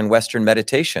Eastern and Western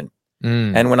meditation.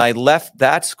 Mm. And when I left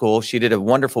that school, she did a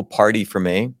wonderful party for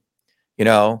me, you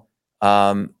know.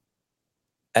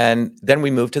 And then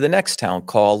we moved to the next town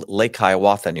called Lake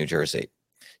Hiawatha, New Jersey.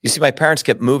 You see, my parents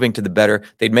kept moving to the better.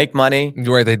 They'd make money.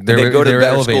 Right. They'd They'd go to the better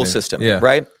elevated. school system, Yeah.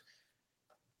 right?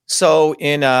 So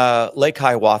in Lake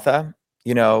Hiawatha,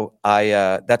 you know,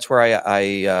 that's where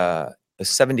I was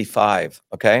 75.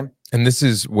 Okay, And this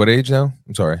is what age now?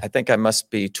 I'm sorry. I think I must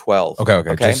be 12.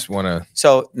 Okay. Just want to.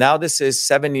 So now this is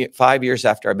 5 years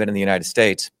after I've been in the United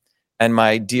States, and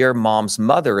my dear mom's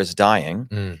mother is dying.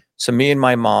 Mm. So me and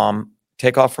my mom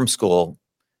take off from school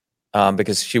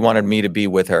because she wanted me to be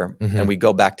with her, Mhm. and we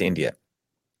go back to India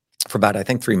for about, I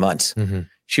think, 3 months. Mhm.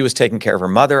 She was taking care of her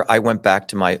mother. I went back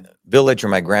to my village where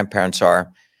my grandparents are,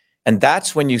 and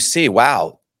that's when you see,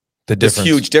 wow, The this difference.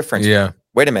 huge difference. Yeah.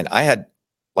 Wait a minute, I had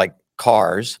like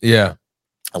cars, Yeah.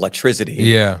 electricity,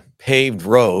 Yeah. paved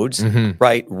roads, Mhm.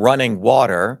 right? Running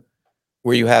water,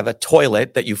 where you have a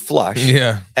toilet that you flush.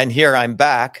 Yeah. And here I'm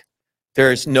back.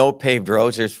 There's no paved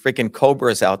roads. There's freaking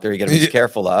cobras out there you got to be Yeah.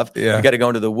 careful of. Yeah. You got to go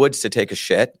into the woods to take a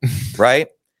shit, right?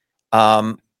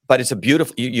 But it's a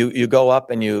beautiful. You go up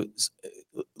and you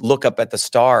look up at the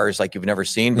stars like you've never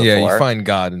seen before. Yeah. You find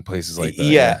God in places like that.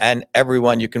 Yeah, and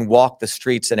everyone, you can walk the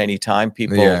streets at any time.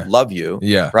 People Yeah. love you,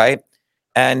 Yeah. right?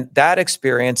 And that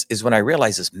experience is when I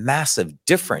realized this massive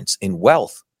difference in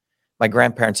wealth. My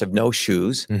grandparents have no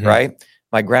shoes, Mhm. right?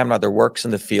 My grandmother works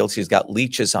in the field. She's got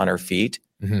leeches on her feet,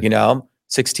 Mhm. you know,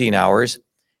 16 hours.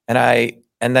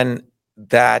 And then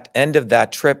that end of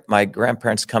that trip, my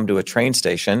grandparents come to a train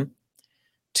station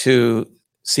to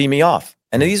see me off.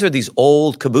 And these are these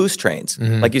old caboose trains,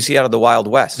 Mhm. like you see out of the Wild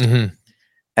West. Mhm.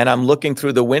 And I'm looking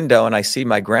through the window and I see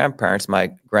my grandparents,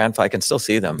 my grandfather, I can still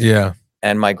see them, Yeah.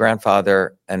 and my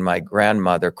grandfather and my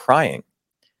grandmother crying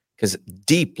because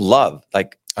deep love,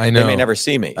 like I know. they may never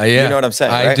see me. Yeah. You know what I'm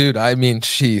saying, right? Dude, I mean,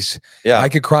 jeez. Yeah. I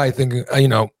could cry thinking, you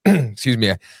know, excuse me.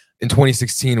 In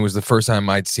 2016 was the first time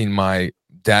I'd seen my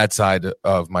dad's side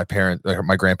of my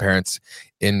grandparents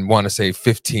in, want to say,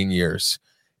 15 years.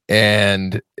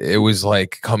 And it was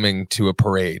like coming to a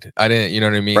parade. I didn't, you know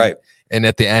what I mean? Right. And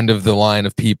at the end of the line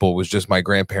of people was just my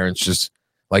grandparents, just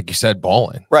like you said,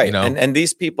 bawling. Right. You know? And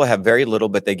these people have very little,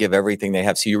 but they give everything they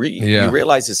have. So you Yeah.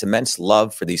 realize this immense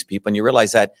love for these people. And you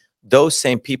realize that those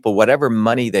same people, whatever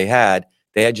money they had,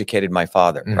 they educated my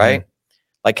father, Mhm. right?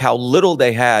 Like how little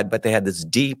they had, but they had this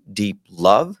deep, deep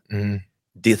love, Mhm.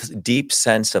 this deep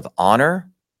sense of honor.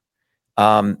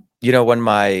 You know, when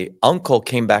my uncle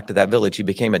came back to that village, he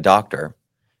became a doctor,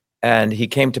 and he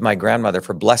came to my grandmother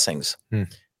for blessings. Hmm.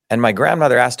 And my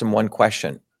grandmother asked him one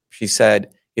question. She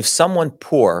said, if someone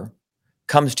poor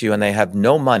comes to you and they have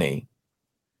no money,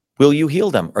 will you heal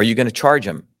them? Or are you going to charge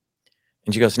them?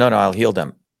 And she goes, no, I'll heal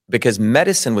them. Because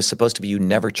medicine was supposed to be you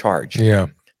never charge. Yeah.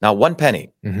 Not one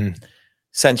penny. Mhm.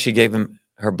 Since she gave him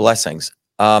her blessings.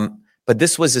 But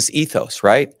this was this ethos,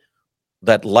 right?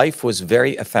 That life was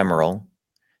very ephemeral,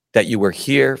 that you were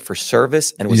here for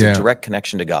service, and it was Yeah. a direct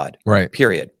connection to God, Right.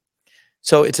 period.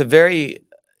 So it's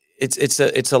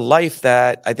a life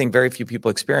that I think very few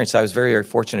people experience. I was very, very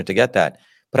fortunate to get that.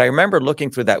 But I remember looking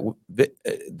through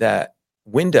that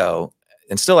window,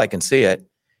 and still I can see it,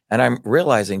 and I'm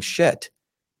realizing, shit,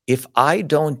 if I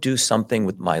don't do something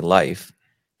with my life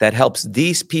that helps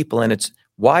these people, and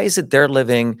why is it they're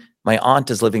living? My aunt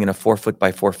is living in a 4 foot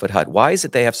by 4 foot hut. Why is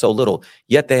it they have so little,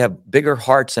 yet they have bigger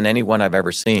hearts than anyone I've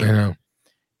ever seen? I know.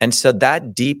 And so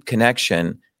that deep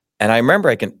connection, and I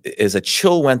remember as a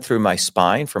chill went through my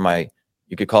spine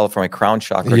you could call it from my crown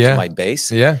chakra to my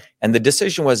base. Yeah. And the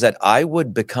decision was that I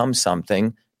would become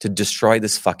something to destroy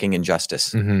this fucking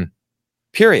injustice. Mm-hmm.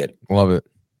 Period. Love it.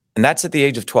 And that's at the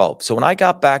age of 12. So when I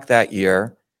got back that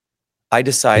year, I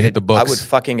decided I would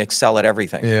fucking excel at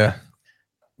everything. Yeah.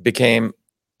 Became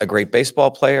a great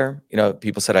baseball player. You know,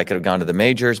 people said I could have gone to the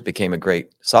majors, became a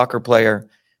great soccer player,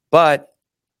 but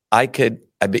I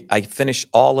finished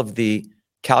all of the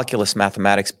calculus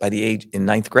mathematics by the age in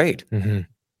 9th grade. Mm-hmm.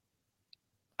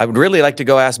 I would really like to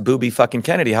go ask Booby fucking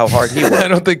Kennedy how hard he worked. I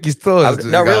don't think he still is.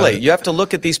 No, really. You have to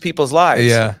look at these people's lives.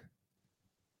 Yeah.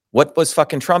 What was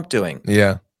fucking Trump doing?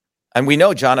 Yeah. And we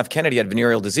know John F. Kennedy had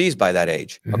venereal disease by that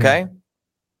age. Okay.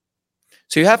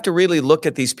 So you have to really look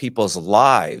at these people's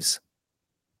lives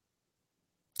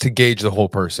to gauge the whole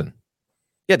person.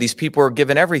 Yeah. These people were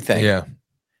given everything. Yeah.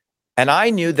 And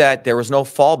I knew that there was no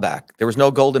fallback. There was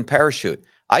no golden parachute.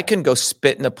 I couldn't go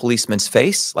spit in a policeman's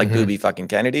face like Booby fucking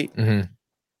Kennedy. Mm-hmm.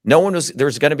 There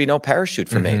was going to be no parachute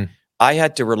for me. I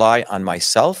had to rely on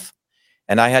myself,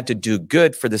 and I had to do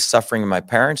good for the suffering of my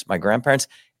parents, my grandparents,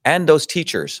 and those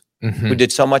teachers who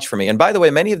did so much for me. And by the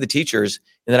way, many of the teachers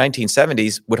in the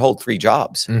 1970s would hold 3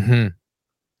 jobs.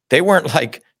 They weren't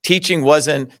like,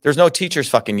 there's no teachers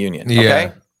fucking union.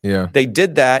 Okay. Yeah. They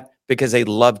did that because they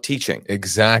loved teaching.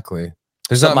 Exactly.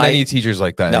 There's not many teachers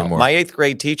like that anymore. My 8th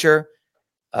grade teacher,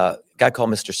 a guy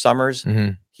called Mr. Summers,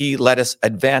 he let us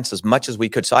advance as much as we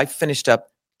could. So I finished up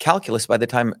calculus by the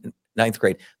time 9th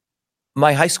grade.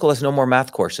 My high school has no more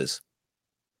math courses.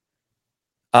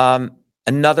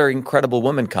 Another incredible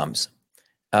woman comes,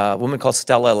 a woman called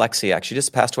Stella Alexiak. She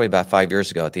just passed away about 5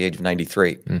 years ago at the age of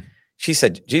 93. She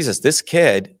said, Jesus, this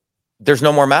kid, there's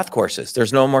no more math courses.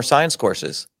 There's no more science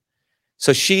courses.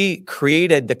 So she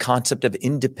created the concept of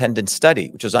independent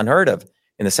study, which was unheard of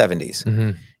in the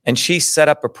 70s. And she set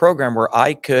up a program where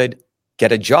I could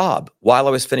get a job while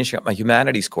I was finishing up my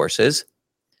humanities courses.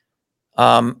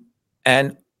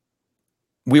 And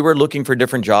we were looking for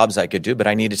different jobs I could do, but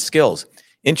I needed skills.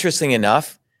 Interesting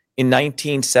enough, in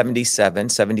 1977,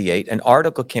 78, an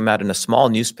article came out in a small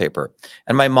newspaper.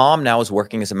 And my mom now is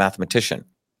working as a mathematician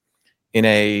in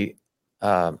a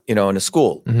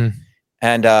school.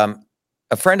 And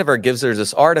a friend of her gives her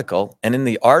this article. And in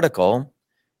the article,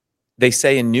 they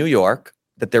say in New York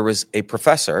that there was a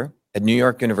professor at New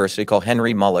York University called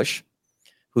Henry Mullish,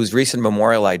 whose recent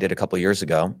memorial I did a couple of years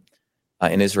ago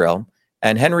in Israel.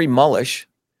 And Henry Mullish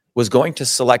was going to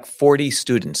select 40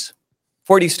 students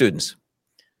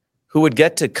who would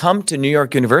get to come to New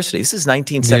York University. This is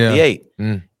 1978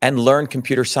 and learn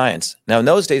computer science. Now, in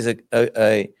those days,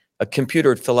 a computer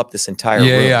would fill up this entire room.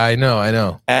 Yeah, I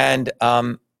know. And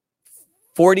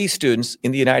 40 students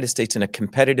in the United States in a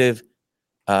competitive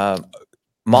model.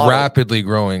 Rapidly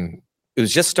growing. It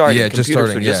was just starting. Yeah,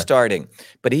 Computers were just starting.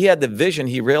 But he had the vision.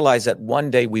 He realized that one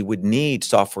day we would need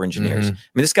software engineers. I mean,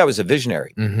 this guy was a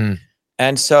visionary.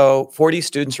 And so 40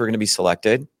 students were going to be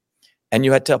selected. And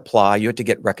you had to apply. You had to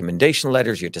get recommendation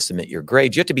letters. You had to submit your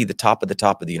grades. You had to be the top of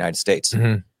the United States.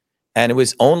 And it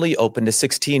was only open to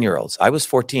 16-year-olds. I was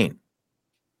 14.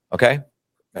 Okay?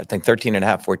 I think 13 and a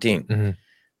half, 14.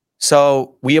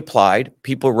 So we applied.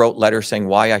 People wrote letters saying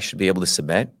why I should be able to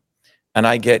submit. And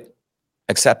I get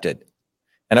accepted.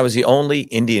 And I was the only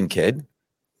Indian kid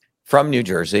from New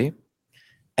Jersey.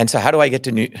 And so how do I get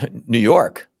to New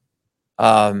York?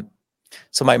 So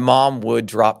my mom would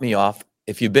drop me off,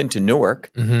 if you've been to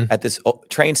Newark, at this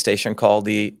train station called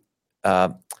the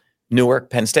Newark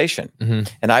Penn Station.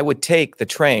 And I would take the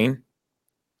train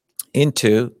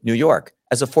into New York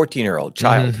as a 14-year-old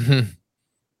child.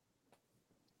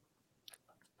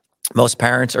 Most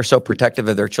parents are so protective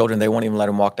of their children, they won't even let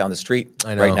them walk down the street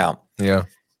right now. Yeah.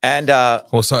 And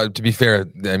well, so to be fair,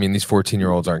 I mean, these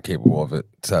 14-year-olds aren't capable of it,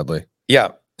 sadly. Yeah.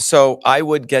 So I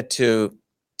would get to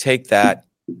take that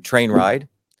train ride,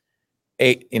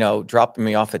 dropping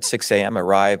me off at 6 a.m.,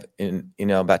 arrive in,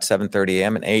 about 7:30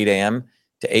 a.m. and 8 a.m.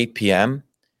 to 8 p.m.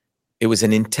 It was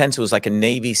it was like a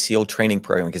Navy SEAL training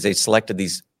program because they selected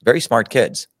these very smart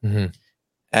kids.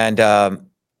 And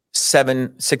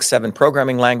 7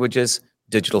 programming languages,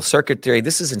 digital circuit theory.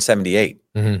 This is in 78.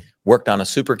 Worked on a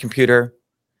supercomputer.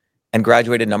 and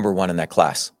graduated #1 in that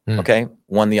class. Okay.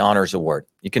 Won the honors award.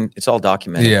 It's all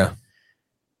documented. Yeah.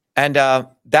 And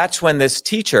that's when this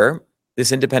teacher,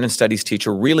 this independent studies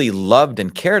teacher, really loved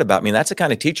and cared about me. And that's the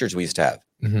kind of teachers we used to have.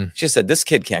 She said, this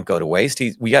kid can't go to waste.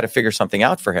 We got to figure something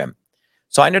out for him.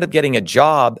 So I ended up getting a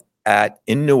job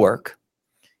in Newark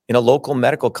in a local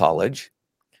medical college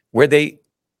where they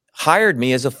hired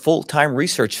me as a full-time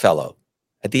research fellow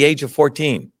at the age of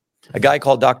 14, a guy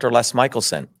called Dr. Les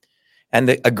Michelson. And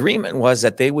the agreement was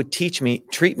that they would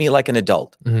treat me like an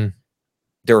adult.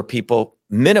 There were people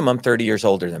minimum 30 years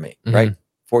older than me, right?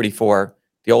 44.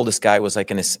 The oldest guy was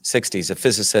like in his 60s, a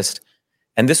physicist.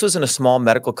 And this was in a small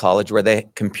medical college where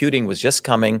computing was just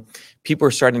coming. People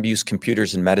were starting to use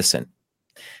computers in medicine.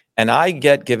 And I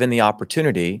get given the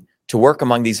opportunity to work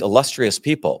among these illustrious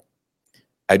people.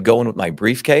 I'd go in with my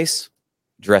briefcase,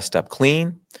 dressed up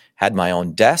clean, had my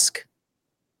own desk.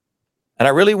 And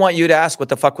I really want you to ask what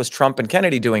the fuck was Trump and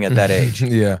Kennedy doing at that age?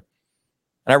 Yeah.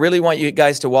 And I really want you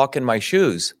guys to walk in my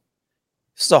shoes.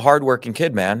 This is a hardworking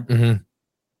kid, man.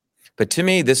 But to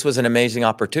me, this was an amazing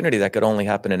opportunity that could only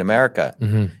happen in America.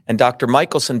 And Dr.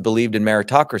 Michelson believed in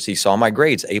meritocracy, saw my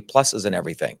grades, A+ and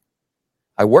everything.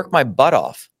 I worked my butt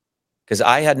off because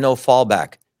I had no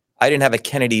fallback. I didn't have a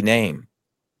Kennedy name.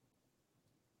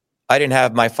 I didn't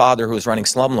have my father who was running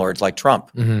slumlords like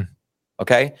Trump.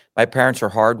 Okay? My parents were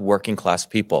hard working class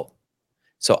people.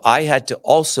 So I had to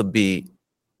also be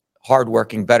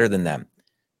hardworking better than them.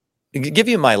 To give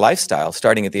you my lifestyle,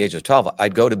 starting at the age of 12,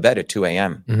 I'd go to bed at 2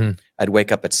 a.m. I'd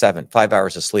wake up at 7, 5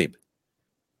 hours of sleep.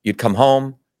 You'd come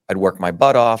home, I'd work my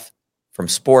butt off from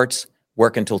sports,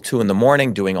 work until 2 in the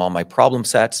morning, doing all my problem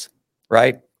sets,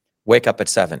 right? Wake up at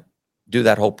 7, do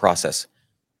that whole process.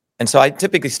 And so I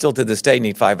typically still to this day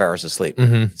need 5 hours of sleep.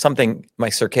 Something, my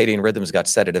circadian rhythms got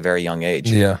set at a very young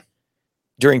age. Yeah.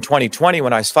 During 2020,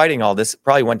 when I was fighting all this, it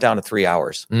probably went down to 3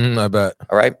 hours. I bet.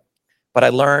 All right. But I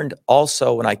learned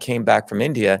also when I came back from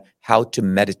India how to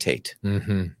meditate.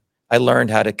 I learned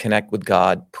how to connect with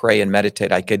God, pray and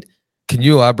meditate. Can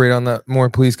you elaborate on that more,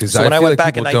 please? Because so when I went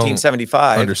back in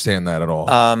 1975, understand that at all.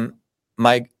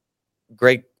 My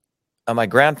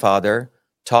grandfather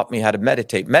taught me how to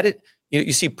meditate.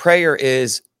 You see, prayer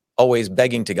is always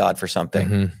begging to God for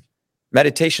something.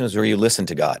 Meditation is where you listen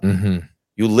to God.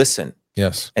 You listen.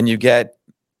 Yes. And you get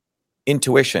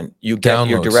intuition, you get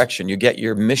your direction, you get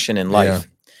your mission in life,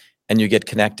 and you get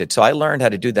connected. So I learned how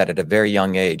to do that at a very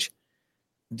young age.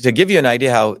 To give you an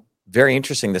idea how very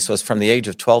interesting this was, from the age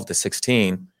of 12 to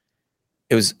 16,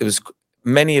 it was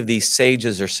many of these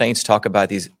sages or saints talk about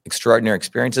these extraordinary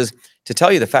experiences. To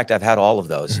tell you the fact, I've had all of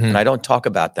those, and I don't talk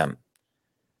about them.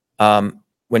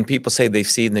 When people say they've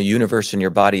seen the universe in your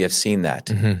body, I've seen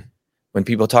that. When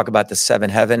people talk about the 7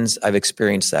 heavens, I've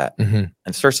experienced that. And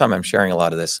it's the first time I'm sharing a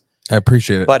lot of this. I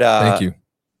appreciate it. But thank you.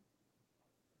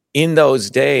 In those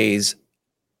days,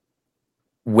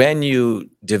 when you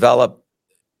develop,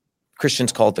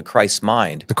 Christians call it the Christ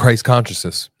mind. The Christ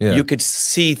consciousness. Yeah. You could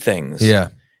see things. Yeah.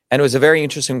 And it was a very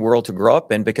interesting world to grow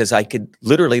up in, because I could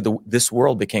literally, this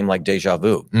world became like deja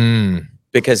vu.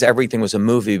 Because everything was a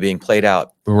movie being played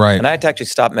out. Right. And I had to actually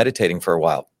stop meditating for a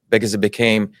while, because it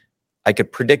became, I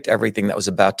could predict everything that was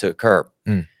about to occur.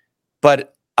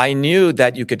 But I knew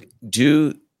that you could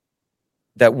do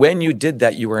that. When you did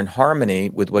that, you were in harmony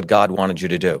with what God wanted you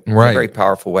to do in a very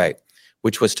powerful way,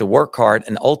 which was to work hard.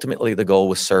 And ultimately the goal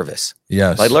was service.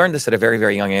 Yes. I learned this at a very,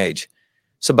 very young age.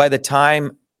 So by the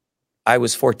time I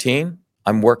was 14,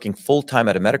 I'm working full-time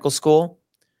at a medical school.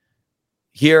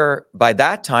 Here, by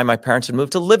that time, my parents had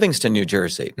moved to Livingston, New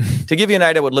Jersey. To give you an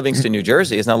idea what Livingston, New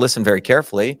Jersey is, now listen very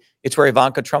carefully, it's where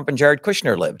Ivanka Trump and Jared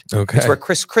Kushner lived. Okay. It's where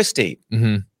Chris Christie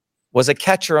was a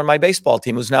catcher on my baseball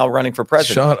team who's now running for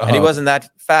president. Shut up. And he wasn't that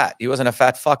fat. He wasn't a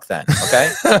fat fuck then,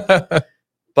 okay?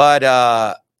 But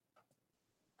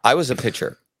I was a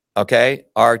pitcher, okay?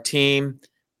 Our team,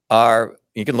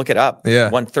 you can look it up,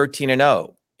 won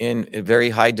 13-0 in a very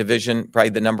high division, probably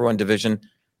the #1 division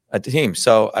team.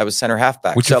 So I was center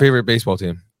halfback. What's your favorite baseball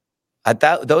team? At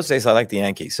those days, I liked the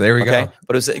Yankees. There we go.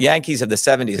 But it was the Yankees of the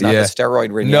 70s, not the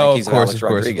steroid-ridden Yankees of Alex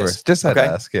Rodriguez. Just had to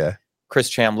ask, Chris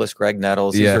Chambliss, Greg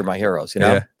Nettles, these are my heroes, you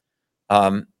know?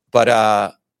 But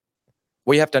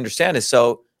what you have to understand is,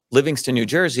 so Livingston, New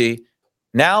Jersey,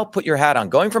 now put your hat on.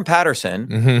 Going from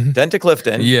Patterson, then to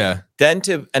Clifton,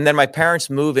 and then my parents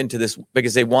move into this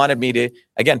because they wanted me to,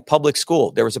 again, public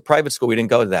school. There was a private school. We didn't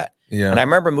go to that. And I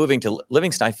remember moving to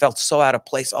Livingston. I felt so out of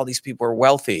place. All these people were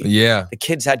wealthy. The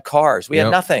kids had cars. We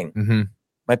had nothing.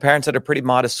 My parents had a pretty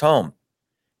modest home.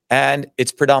 And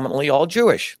it's predominantly all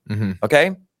Jewish.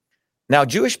 Okay? Now,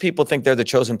 Jewish people think they're the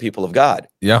chosen people of God.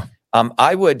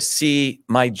 I would see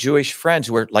my Jewish friends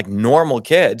who were like normal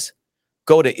kids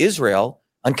go to Israel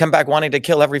and come back wanting to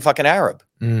kill every fucking Arab.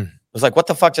 It was like, what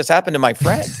the fuck just happened to my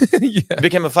friend? He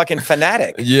became a fucking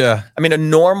fanatic. Yeah. I mean, a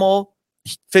normal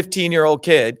 15-year-old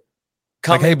kid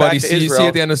coming like, hey, buddy, back to see Israel you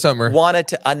at the end of summer. wanted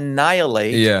to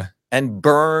annihilate and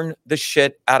burn the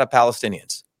shit out of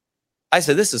Palestinians. I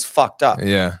said, this is fucked up.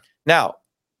 Yeah. Now,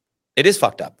 it is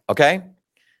fucked up, okay?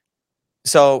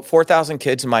 So 4,000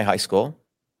 kids in my high school,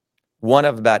 one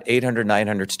of about 800,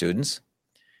 900 students,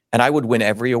 and I would win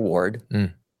every award.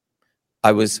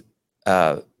 I was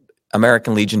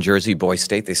American Legion Jersey Boy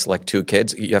State. They select 2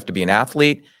 kids. You have to be an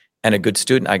athlete and a good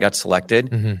student. I got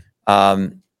selected.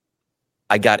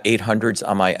 I got 800s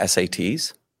on my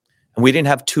SATs. And we didn't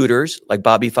have tutors like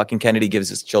Bobby fucking Kennedy gives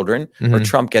his children or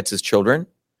Trump gets his children.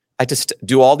 I just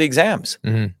do all the exams.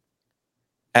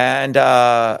 And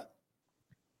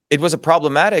it was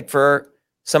problematic for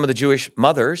some of the Jewish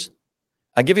mothers.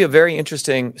 I'll give you a very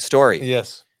interesting story.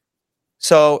 Yes.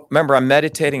 So remember, I'm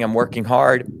meditating, I'm working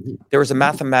hard. There was a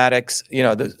mathematics,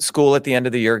 the school at the end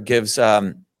of the year gives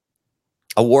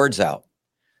awards out.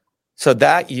 So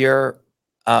that year,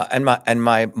 and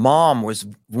my mom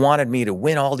wanted me to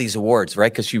win all these awards,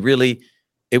 right? Because she really,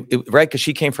 because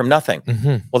she came from nothing.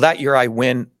 Well, that year I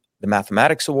win the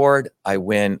mathematics award, I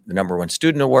win the #1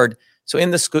 student award. So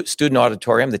in the student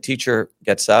auditorium, the teacher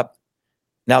gets up.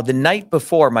 Now, the night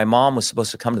before, my mom was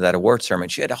supposed to come to that award ceremony.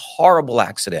 She had a horrible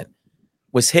accident,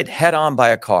 was hit head on by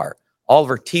a car. All of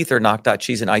her teeth are knocked out.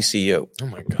 She's in ICU. Oh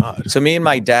my God. So me and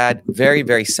my dad very,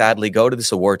 very sadly go to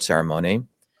this award ceremony.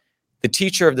 The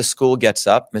teacher of the school gets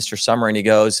up, Mr. Summer, and he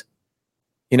goes,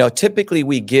 typically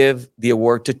we give the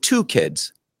award to 2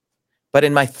 kids. But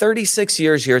in my 36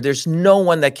 years here, there's no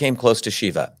one that came close to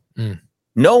Shiva.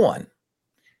 No one.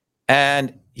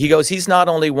 And he goes, he's not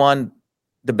only won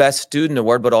the best student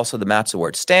award, but also the Mats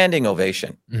award. Standing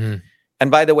ovation. And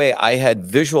by the way, I had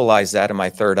visualized that in my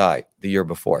third eye the year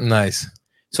before. Nice.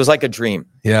 So it's like a dream.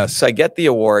 Yes. So I get the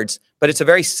awards, but it's a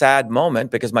very sad moment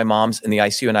because my mom's in the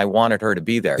ICU and I wanted her to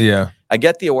be there. Yeah. I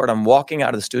get the award. I'm walking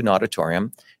out of the student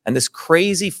auditorium and this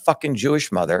crazy fucking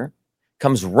Jewish mother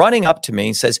comes running up to me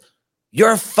and says,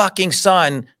 your fucking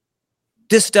son,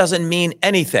 this doesn't mean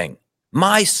anything.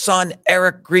 My son,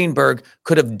 Eric Greenberg,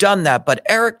 could have done that, but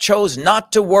Eric chose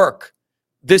not to work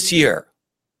this year.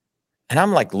 And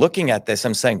I'm like looking at this,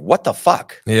 I'm saying, what the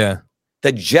fuck? Yeah.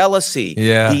 The jealousy,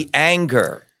 the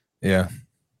anger. Yeah.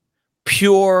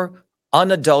 Pure,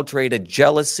 unadulterated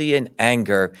jealousy and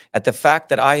anger at the fact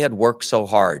that I had worked so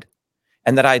hard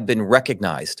and that I'd been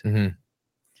recognized.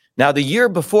 Now, the year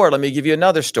before, let me give you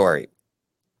another story.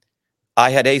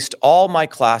 I had aced all my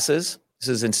classes. This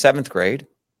is in 7th grade.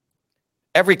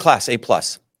 Every class, A+.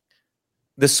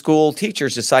 The school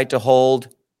teachers decide to hold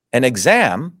an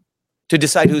exam to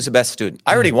decide who's the best student.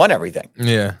 I already won everything.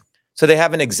 Yeah. So they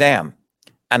have an exam,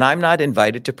 and I'm not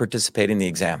invited to participate in the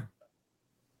exam.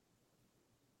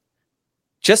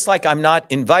 Just like I'm not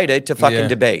invited to fucking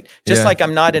debate. Just like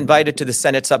I'm not invited to the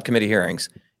Senate subcommittee hearings.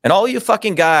 And all you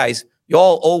fucking guys, you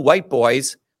all old white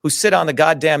boys who sit on the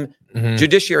goddamn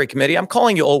Judiciary Committee, I'm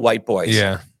calling you old white boys.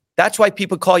 Yeah. That's why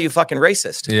people call you fucking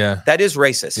racist. Yeah. That is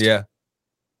racist. Yeah.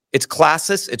 It's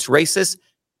classist, it's racist,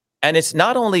 and it's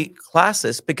not only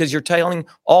classist because you're telling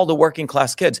all the working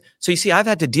class kids. So you see, I've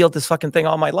had to deal with this fucking thing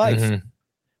all my life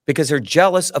because they're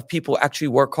jealous of people who actually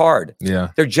work hard. Yeah.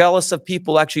 They're jealous of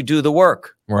people who actually do the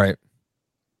work. Right.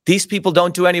 These people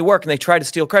don't do any work and they try to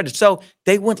steal credit. So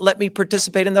they wouldn't let me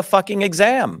participate in the fucking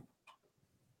exam.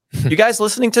 You guys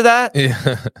listening to that?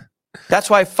 Yeah. That's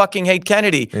why I fucking hate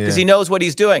Kennedy, because he knows what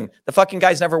he's doing. The fucking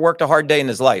guy's never worked a hard day in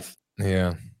his life.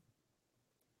 Yeah.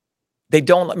 They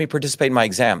don't let me participate in my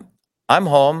exam. I'm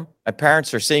home. My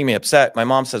parents are seeing me upset. My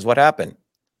mom says, what happened?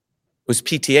 It was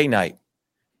PTA night.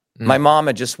 My mom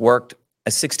had just worked a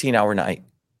 16-hour night.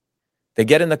 They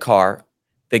get in the car.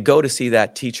 They go to see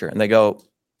that teacher, and they go,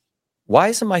 why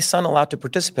isn't my son allowed to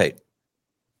participate?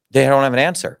 They don't have an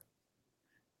answer.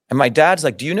 And my dad's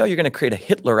like, do you know you're going to create a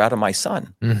Hitler out of my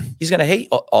son? He's going to hate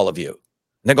all of you.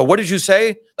 And they go, what did you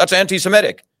say? That's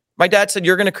anti-Semitic. My dad said,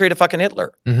 you're going to create a fucking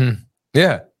Hitler.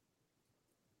 Yeah.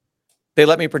 They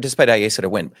let me participate. I aced it a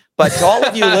win. But to all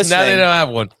of you listening, now they don't have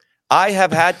one. I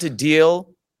have had to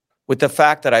deal with the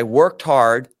fact that I worked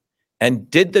hard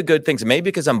and did the good things. Maybe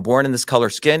because I'm born in this color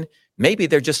skin. Maybe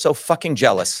they're just so fucking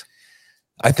jealous.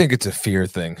 I think it's a fear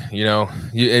thing.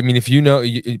 If you know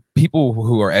people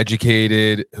who are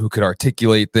educated, who could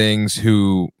articulate things,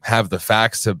 who have the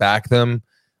facts to back them.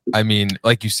 I mean,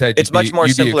 like you said, it's much more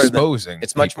simpler.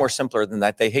 It's much more simpler than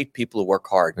that. They hate people who work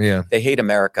hard. Yeah. They hate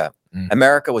America.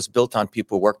 America was built on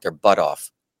people who work their butt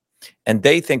off. And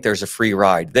they think there's a free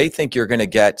ride. They think you're going to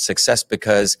get success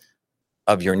because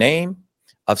of your name,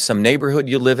 of some neighborhood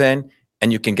you live in,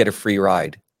 and you can get a free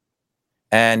ride.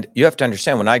 And you have to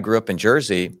understand, when I grew up in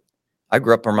Jersey, I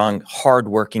grew up among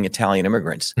hardworking Italian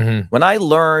immigrants. When I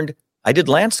learned, I did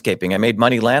landscaping. I made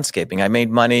money landscaping. I made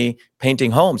money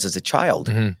painting homes as a child.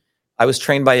 I was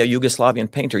trained by a Yugoslavian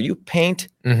painter. You paint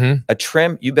a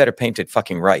trim, you better paint it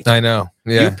fucking right. I know.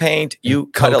 Yeah. You paint, you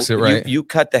cut Coax it right. you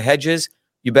cut the hedges,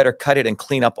 you better cut it and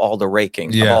clean up all the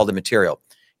raking of all the material.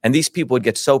 And these people would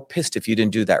get so pissed if you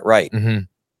didn't do that right.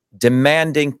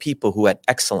 Demanding people who had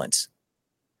excellence.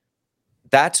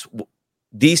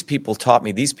 These people taught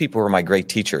me. These people were my great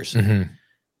teachers.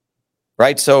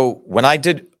 Right? So when I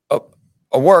did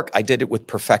a work, I did it with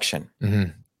perfection.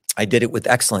 I did it with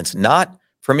excellence, not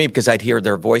for me because I'd hear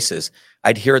their voices.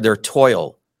 I'd hear their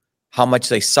toil, how much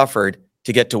they suffered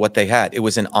to get to what they had. It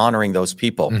was in honoring those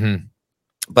people.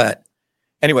 But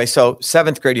anyway, so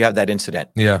 7th grade, you have that incident.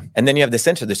 Yeah. And then you have this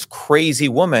incident, this crazy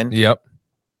woman Yep.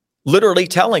 literally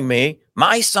telling me,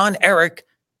 my son, Eric,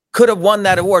 could have won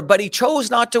that award, but he chose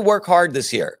not to work hard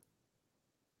this year.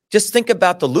 Just think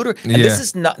about the looter. And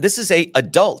this is a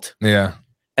adult. Yeah.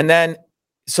 And then,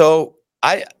 so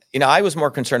I was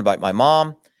more concerned about my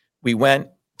mom. We went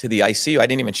to the ICU. I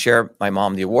didn't even share my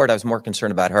mom the award. I was more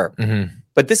concerned about her.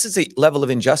 But this is a level of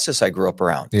injustice I grew up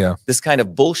around. Yeah. This kind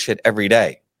of bullshit every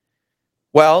day.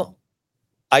 Well,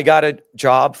 I got a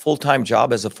job, full-time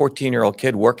job as a 14-year-old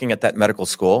kid working at that medical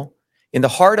school in the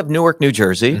heart of Newark, New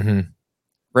Jersey.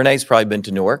 Renee's probably been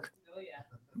to Newark.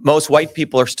 Most white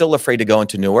people are still afraid to go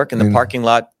into Newark. In the parking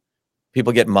lot,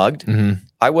 people get mugged.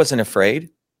 I wasn't afraid,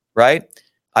 right?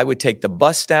 I would take the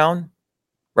bus down,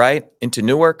 right, into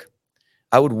Newark.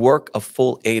 I would work a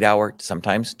full 8-hour,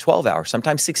 sometimes 12-hour,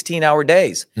 sometimes 16-hour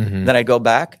days. Then I'd go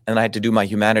back and I had to do my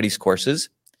humanities courses.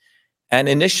 And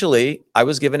initially, I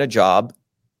was given a job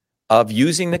of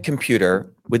using the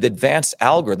computer with advanced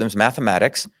algorithms,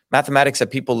 mathematics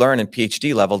that people learn in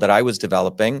PhD level that I was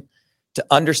developing to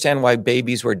understand why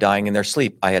babies were dying in their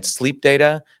sleep. I had sleep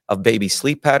data of baby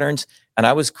sleep patterns, and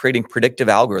I was creating predictive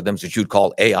algorithms, which you'd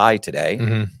call AI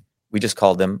today. We just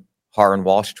called them Haar and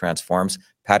Walsh transforms,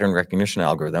 pattern recognition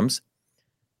algorithms.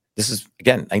 This is,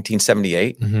 again,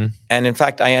 1978. And in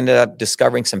fact, I ended up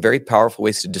discovering some very powerful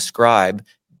ways to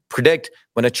predict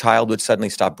when a child would suddenly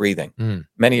stop breathing.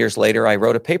 Many years later, I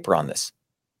wrote a paper on this.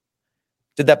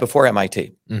 Did that before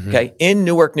MIT, okay? In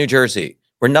Newark, New Jersey,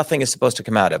 where nothing is supposed to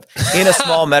come out of, in a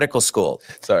small medical school.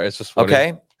 Sorry, it's just funny.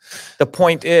 Okay? The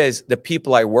point is, the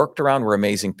people I worked around were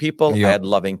amazing people. I had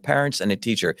loving parents and a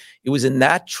teacher. It was in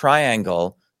that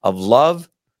triangle of love,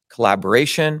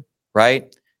 collaboration,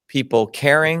 right? People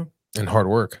caring. And hard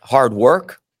work.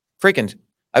 Freaking,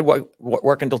 I'd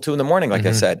work until 2 a.m, like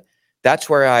I said. That's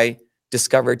where I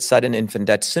discovered sudden infant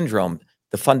death syndrome,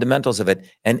 the fundamentals of it.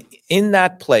 And in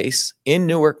that place, in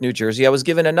Newark, New Jersey, I was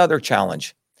given another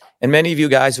challenge. And many of you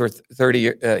guys who are 30,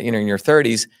 in your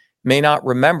 30s may not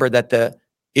remember that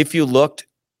if you looked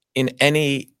in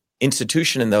any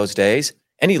institution in those days,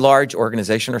 any large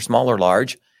organization or small or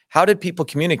large, how did people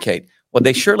communicate? Well,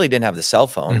 they surely didn't have the cell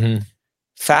phone.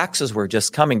 Faxes were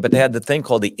just coming, but they had the thing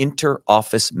called the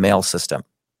inter-office mail system.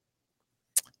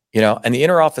 And the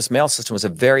inter-office mail system was a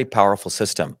very powerful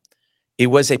system. It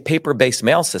was a paper-based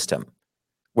mail system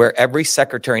where every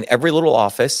secretary in every little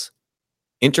office,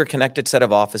 interconnected set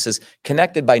of offices,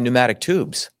 connected by pneumatic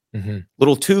tubes.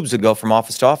 Little tubes would go from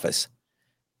office to office.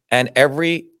 And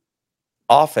every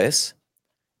office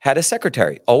had a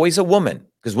secretary, always a woman,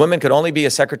 because women could only be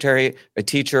a secretary, a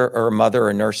teacher, or a mother or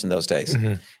a nurse in those days.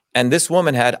 And this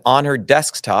woman had on her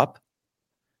desktop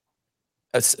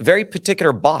a very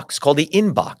particular box called the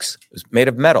inbox. It was made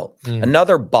of metal.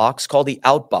 Another box called the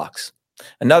outbox.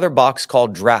 Another box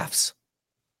called drafts.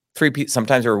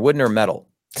 Sometimes they were wooden or metal.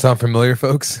 Sound familiar,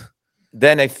 folks?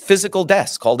 Then a physical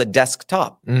desk called a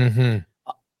desktop.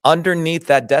 Underneath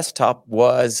that desktop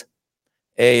was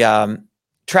a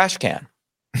trash can.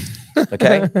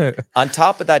 Okay? On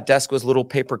top of that desk was little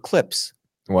paper clips.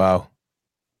 Wow.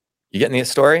 You getting the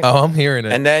story? Oh, I'm hearing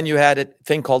it. And then you had a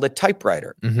thing called a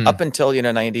typewriter. Up until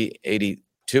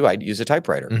 1982, I'd use a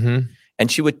typewriter.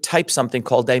 And she would type something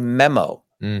called a memo.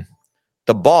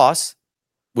 The boss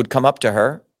would come up to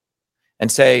her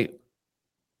and say,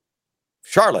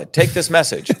 Charlotte, take this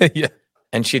message.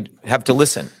 And she'd have to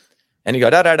listen. And you go,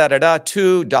 da-da-da-da-da,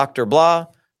 to Dr. Blah,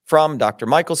 from Dr.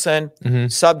 Michelson,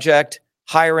 subject,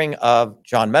 hiring of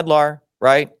John Medlar,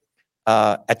 right?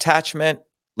 Attachment,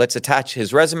 let's attach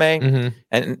his resume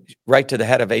and write to the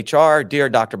head of HR. Dear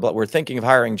Dr. Blah, we're thinking of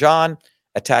hiring John,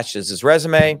 attaches his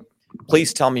resume.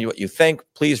 Please tell me what you think.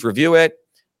 Please review it.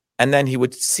 And then he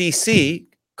would CC,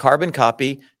 carbon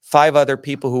copy, 5 other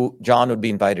people who John would be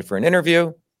invited for an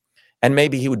interview. And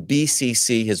maybe he would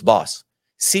BCC his boss.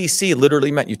 CC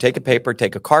literally meant you take a paper,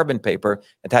 take a carbon paper,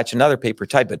 attach another paper,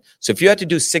 type it. So if you had to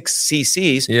do 6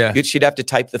 CCs, she'd have to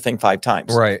type the thing 5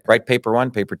 times. Right. Right? Paper 1,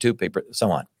 paper 2, paper,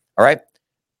 so on. All right?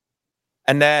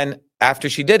 And then after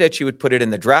she did it, she would put it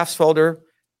in the drafts folder.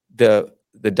 The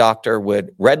doctor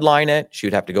would redline it. She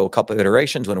would have to go a couple of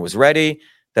iterations when it was ready.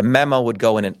 The memo would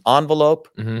go in an envelope,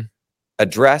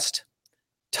 addressed,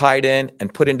 tied in,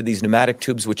 and put into these pneumatic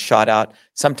tubes which shot out.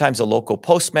 Sometimes a local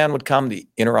postman would come, the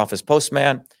inter-office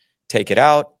postman, take it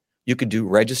out. You could do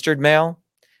registered mail.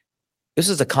 This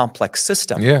is a complex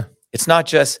system. Yeah. It's not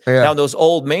just, now those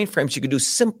old mainframes, you could do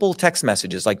simple text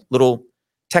messages, like little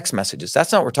text messages.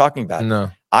 That's not what we're talking about.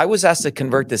 No. I was asked to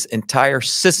convert this entire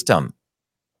system.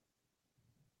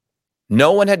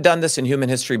 No one had done this in human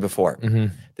history before.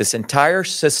 This entire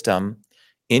system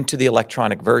into the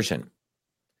electronic version.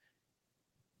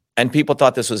 And people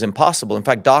thought this was impossible. In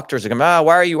fact, doctors are going,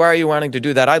 why are you wanting to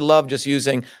do that? I love just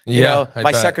using,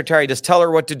 my secretary, just tell her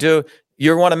what to do.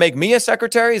 You want to make me a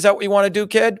secretary? Is that what you want to do,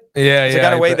 kid? It's the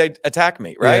kind of way they attack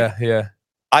me, right? Yeah.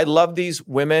 I love these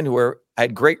women I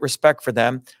had great respect for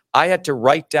them. I had to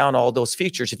write down all those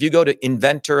features. If you go to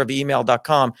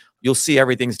inventorofemail.com, you'll see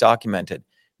everything's documented.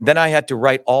 Then I had to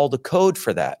write all the code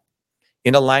for that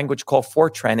in a language called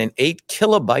Fortran in 8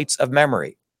 kilobytes of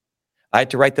memory. I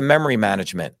had to write the memory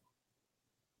management,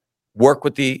 work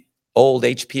with the old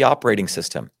HP operating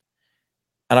system.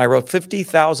 And I wrote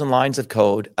 50,000 lines of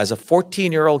code as a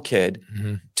 14-year-old kid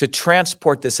to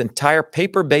transport this entire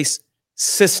paper-based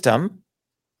system,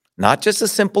 not just a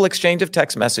simple exchange of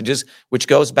text messages, which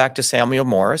goes back to Samuel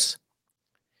Morse,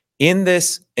 in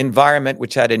this environment,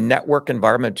 which had a network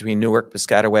environment between Newark,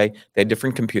 Piscataway, they had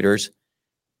different computers,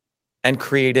 and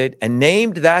created and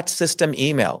named that system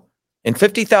email. In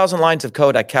 50,000 lines of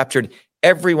code, I captured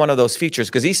every one of those features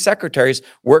because these secretaries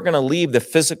were going to leave the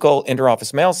physical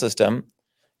interoffice mail system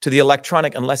to the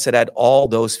electronic unless it had all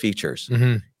those features.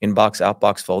 Inbox,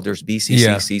 outbox, folders, BCC,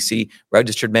 CC,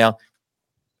 registered mail.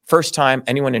 First time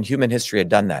anyone in human history had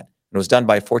done that. It was done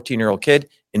by a 14-year-old kid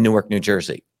in Newark, New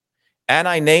Jersey. And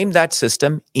I named that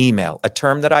system email, a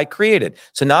term that I created.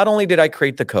 So not only did I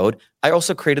create the code, I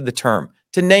also created the term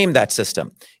to name that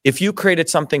system. If you created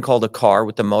something called a car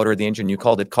with the motor, the engine, you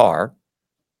called it car,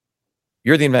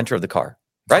 you're the inventor of the car,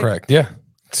 right? Correct. Yeah.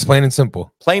 It's plain and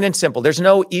simple. Plain and simple. There's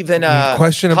no even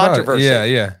question controversy. About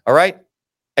it. Yeah. All right?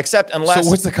 Except unless... So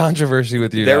what's the controversy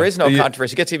with you? There is no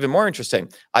controversy. It gets even more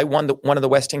interesting. I won one of the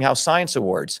Westinghouse Science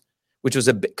Awards, which was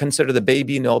considered the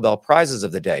baby Nobel Prizes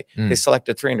of the day. They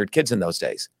selected 300 kids in those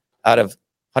days out of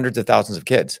hundreds of thousands of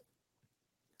kids.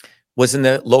 Was in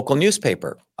the local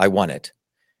newspaper. I won it.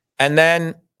 And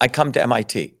then I come to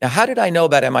MIT. Now, how did I know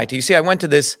about MIT? You see, I went to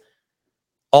this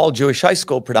all-Jewish high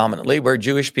school predominantly, where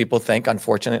Jewish people think,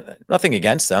 unfortunately, nothing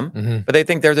against them, but they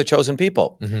think they're the chosen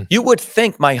people. You would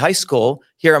think my high school,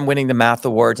 here I'm winning the math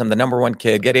awards, I'm the #1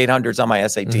 kid, get 800s on my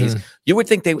SATs. You would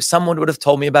think someone would have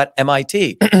told me about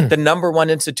MIT, the #1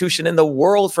 institution in the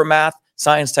world for math,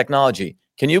 science, technology.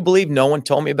 Can you believe no one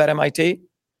told me about MIT?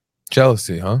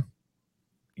 Jealousy, huh?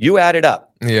 You add it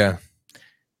up. Yeah.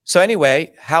 So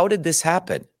anyway, how did this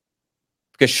happen?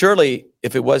 Because surely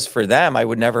if it was for them, I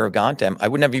would never have gone to them. I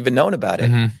wouldn't have even known about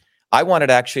it. I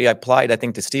applied, I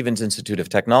think, to Stevens Institute of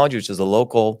Technology, which is a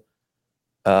local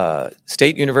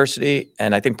state university,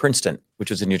 and I think Princeton,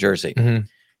 which was in New Jersey.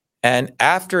 And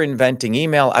after inventing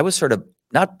email, I was sort of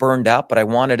not burned out, but I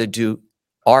wanted to do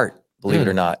art, believe it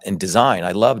or not, and design.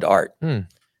 I loved art. I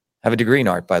have a degree in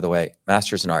art, by the way,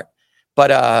 master's in art.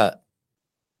 But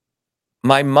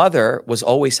my mother was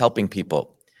always helping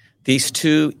people. These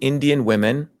 2 Indian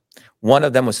women, one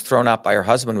of them was thrown out by her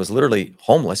husband, was literally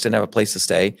homeless, didn't have a place to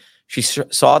stay. She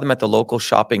saw them at the local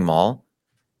shopping mall,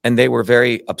 and they were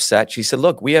very upset. She said,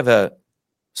 look, we have a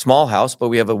small house, but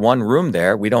we have a 1 room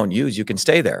there we don't use. You can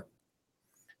stay there.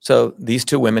 So these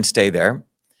 2 women stay there,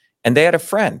 and they had a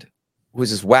friend who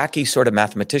was this wacky sort of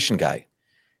mathematician guy.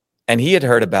 And he had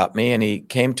heard about me, and he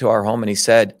came to our home, and he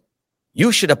said,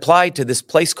 you should apply to this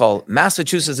place called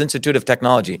Massachusetts Institute of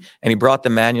Technology. And he brought the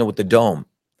manual with the dome.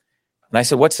 And I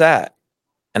said, what's that?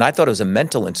 And I thought it was a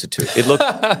mental institute. It looked,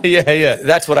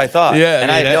 that's what I thought.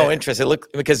 And I had no interest. It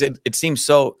looked, because it seemed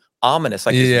so ominous,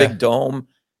 like this big dome,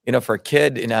 for a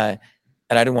kid. And I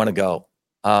didn't want to go.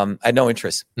 I had no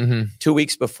interest. 2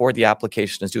 weeks before the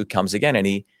application is due, comes again. And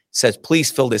he says,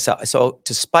 please fill this out. So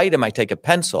to spite him, I take a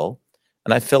pencil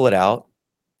and I fill it out.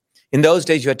 In those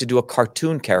days, you had to do a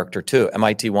cartoon character too.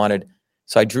 MIT wanted,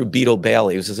 so I drew Beetle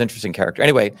Bailey. It was this interesting character.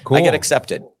 Anyway, cool. I get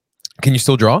accepted. Can you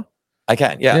still draw? I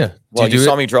can, yeah. Well, you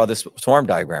saw me draw this swarm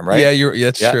diagram, right? Yeah,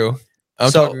 that's true.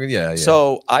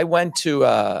 So I went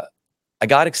to, I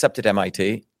got accepted to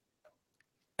MIT,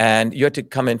 and you had to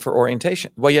come in for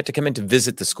orientation. Well, you had to come in to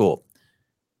visit the school.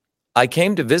 I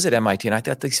came to visit MIT, and I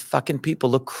thought these fucking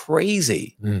people look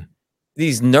crazy.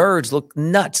 These nerds look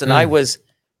nuts, and I was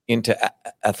into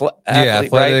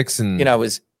athletics, right? and I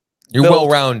was you're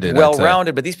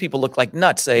well-rounded. But these people look like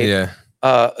nuts. A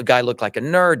guy looked like a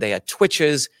nerd. They had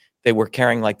twitches. They were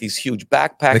carrying like these huge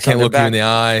backpacks. They can't look you in the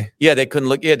eye. Yeah, they couldn't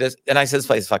look. Yeah, and I said, this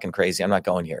place is fucking crazy. I'm not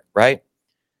going here, right?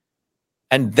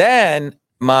 And then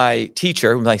my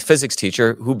teacher, my physics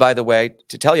teacher, who, by the way,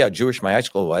 to tell you how Jewish my high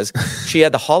school was, she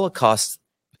had the Holocaust.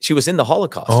 She was in the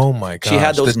Holocaust. Oh my God! She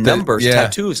had those numbers,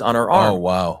 tattoos on her arm. Oh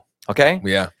wow! Okay.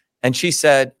 Yeah. And she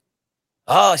said,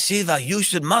 "Oh, Shiva, you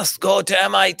must go to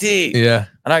MIT." Yeah.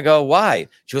 And I go, "Why?"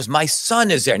 She goes, "My son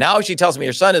is there." Now she tells me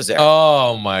your son is there.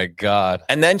 Oh my God.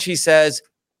 And then she says,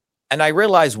 and I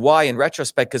realize why in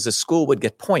retrospect, because the school would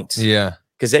get points. Yeah.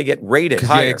 Because they get rated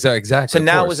higher. Yeah, exactly. So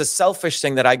now it was a selfish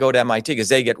thing that I go to MIT because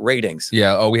they get ratings.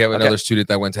 Yeah. Oh, we have another student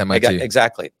that went to MIT.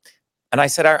 Exactly. And I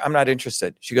said, I'm not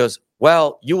interested. She goes,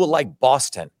 well, you will like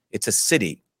Boston. It's a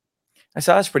city. I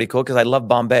said, that's pretty cool because I love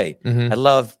Bombay. I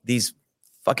love these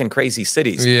fucking crazy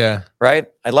cities. Yeah. Right?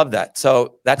 I love that.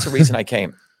 So that's the reason I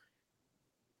came.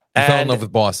 I fell in love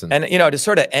with Boston. And, to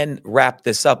sort of wrap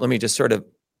this up, let me just sort of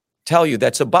tell you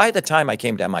that. So by the time I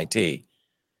came to MIT,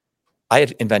 I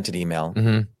had invented email.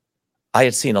 I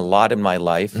had seen a lot in my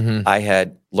life. I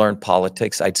had learned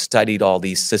politics. I'd studied all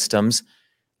these systems.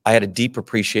 I had a deep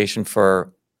appreciation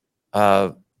for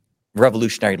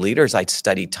revolutionary leaders. I'd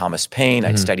studied Thomas Paine.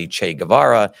 I'd studied Che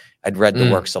Guevara. I'd read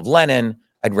the works of Lenin.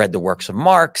 I'd read the works of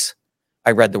Marx.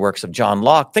 I read the works of John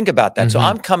Locke. Think about that. So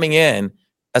I'm coming in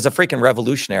as a freaking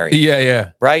revolutionary.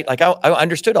 Yeah. Right? Like I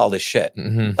understood all this shit.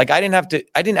 Like I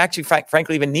didn't actually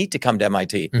frankly even need to come to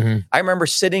MIT. I remember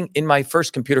sitting in my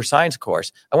first computer science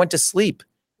course. I went to sleep.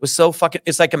 It was so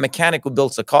it's like a mechanic who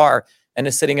builds a car and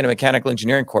is sitting in a mechanical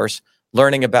engineering course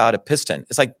learning about a piston.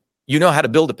 It's like, you know how to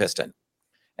build a piston.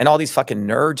 And all these fucking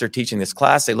nerds are teaching this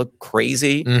class. They look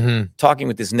crazy, talking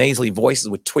with these nasally voices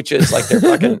with twitches like they're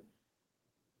fucking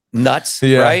nuts,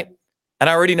 right? And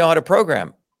I already know how to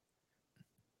program.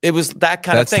 It was that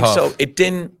kind of thing. Tough. So it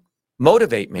didn't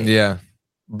motivate me. Yeah.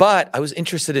 But I was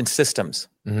interested in systems.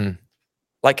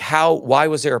 Like why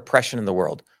was there oppression in the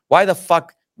world? Why the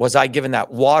fuck was I given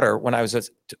that water when I was a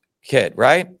kid,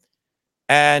 right?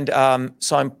 And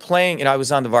so I'm playing, I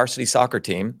was on the varsity soccer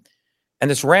team, and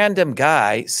this random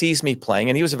guy sees me playing,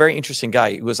 and he was a very interesting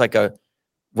guy. He was like a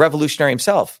revolutionary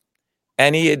himself.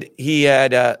 And he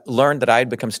had learned that I had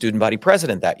become student body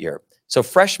president that year. So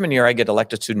freshman year, I get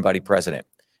elected student body president.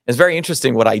 It's very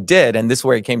interesting what I did, and this is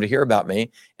where he came to hear about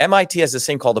me. MIT has this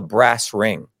thing called a brass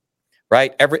ring,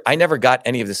 right? I never got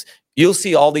any of this. You'll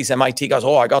see all these MIT guys,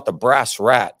 I got the brass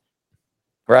rat,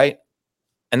 right?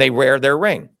 And they wear their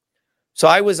ring. So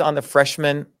I was on the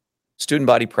freshman student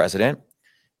body president,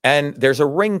 and there's a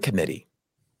ring committee.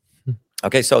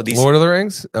 Okay, so these Lord of the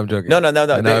Rings? I'm joking. No.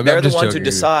 They're the ones who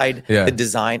decide the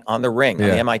design on the ring, on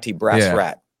the MIT brass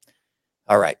rat.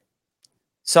 All right.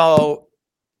 So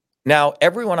now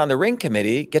everyone on the ring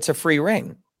committee gets a free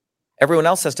ring. Everyone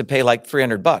else has to pay like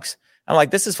 $300. I'm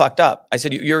like, this is fucked up. I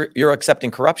said, you're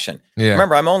accepting corruption. Yeah.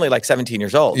 Remember, I'm only like 17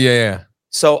 years old. Yeah.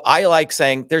 So I like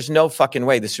saying, there's no fucking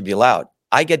way this should be allowed.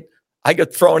 I get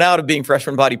thrown out of being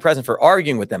freshman body president for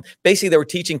arguing with them. Basically, they were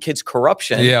teaching kids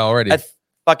corruption. Yeah, already. At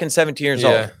fucking 17 years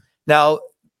old. Now,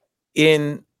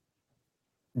 in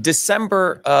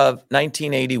December of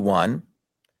 1981,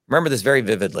 remember this very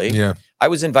vividly. Yeah. I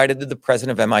was invited to the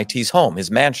president of MIT's home, his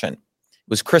mansion. It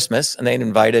was Christmas, and they had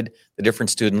invited the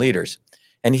different student leaders.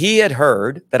 And he had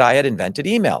heard that I had invented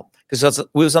email because it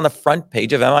was on the front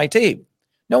page of MIT.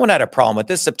 No one had a problem with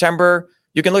this.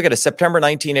 You can look at it, September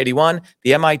 1981,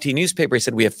 the MIT newspaper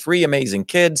said, we have 3 amazing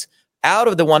kids out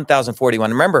of the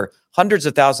 1,041. Remember, hundreds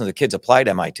of thousands of kids applied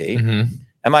to MIT.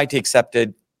 MIT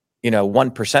accepted,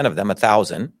 1% of them,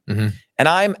 1,000. And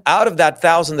I'm out of that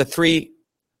 1,000, the 3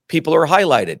 people are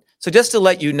highlighted. So just to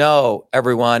let you know,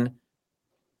 everyone,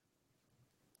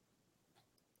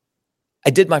 I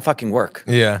did my fucking work.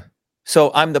 Yeah.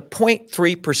 So I'm the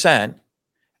 0.3%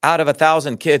 out of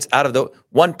 1,000 kids, out of the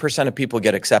 1% of people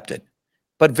get accepted.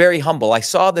 But very humble. I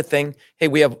saw the thing, hey,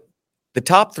 we have the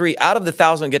top 3 out of the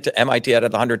 1,000 get to MIT out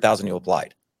of the 100,000 who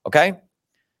applied. Okay?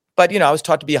 But, I was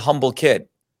taught to be a humble kid.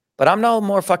 But I'm no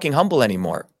more fucking humble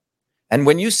anymore. And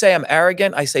when you say I'm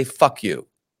arrogant, I say, fuck you.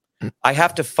 I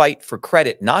have to fight for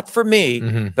credit, not for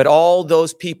me, but all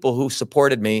those people who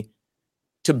supported me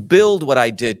to build what I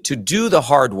did, to do the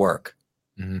hard work.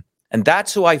 And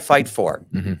that's who I fight for.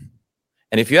 And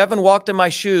if you haven't walked in my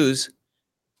shoes,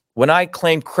 when I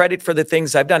claim credit for the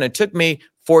things I've done, it took me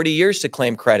 40 years to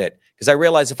claim credit because I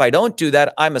realized if I don't do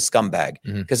that, I'm a scumbag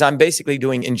because I'm basically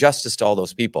doing injustice to all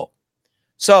those people.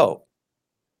 So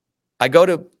I go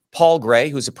to Paul Gray,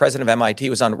 who's the president of MIT,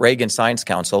 was on Reagan Science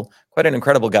Council, quite an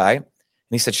incredible guy. And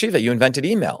he said, Shiva, you invented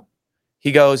email.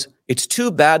 He goes, it's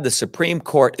too bad the Supreme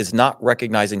Court is not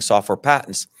recognizing software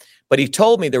patents. But he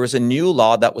told me there was a new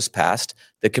law that was passed,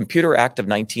 the Computer Act of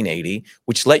 1980,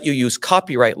 which let you use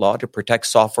copyright law to protect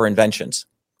software inventions.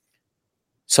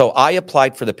 So I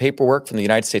applied for the paperwork from the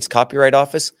United States Copyright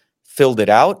Office, filled it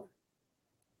out.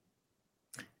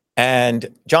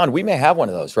 And John, we may have one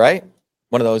of those, right?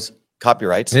 One of those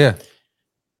copyrights. Yeah.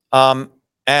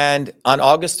 And on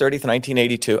August 30th,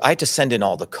 1982, I had to send in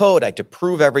all the code. I had to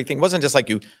prove everything. It wasn't just like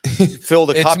you fill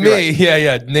the It's copyright. me.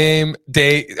 Yeah. Name,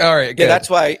 date. All right. Yeah, that's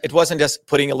why it wasn't just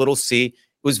putting a little C. It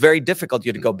was very difficult. You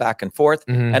had to go back and forth.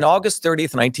 And August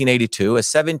 30th, 1982, a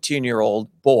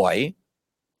 17-year-old boy,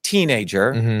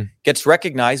 teenager, gets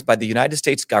recognized by the United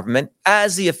States government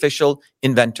as the official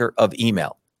inventor of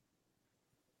email.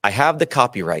 I have the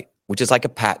copyright, which is like a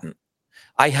patent.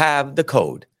 I have the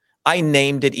code. I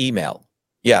named it email.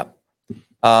 Yeah.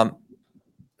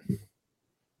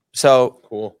 So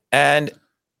cool. And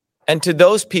to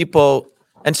those people,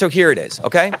 and so here it is.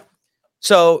 Okay.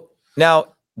 So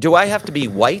now, do I have to be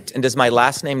white? And does my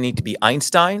last name need to be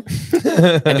Einstein?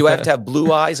 And do I have to have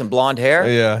blue eyes and blonde hair?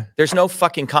 Yeah. There's no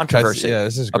fucking controversy.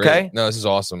 This is great. Okay. No, this is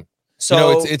awesome.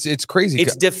 So it's crazy.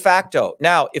 It's de facto.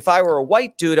 Now, if I were a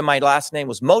white dude and my last name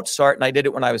was Mozart and I did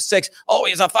it when I was 6, oh,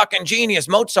 he's a fucking genius,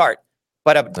 Mozart.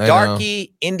 But a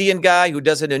darky Indian guy who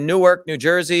does it in Newark, New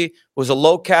Jersey, who's a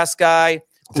low caste guy,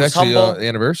 It's who's actually humble. the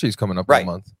anniversary is coming up in Right. a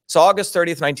month. So August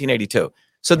 30th, 1982.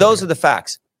 So those are the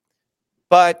facts.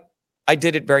 But I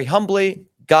did it very humbly,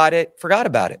 got it, forgot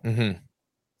about it.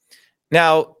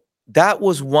 Now, that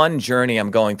was one journey I'm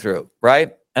going through,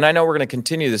 right? And I know we're going to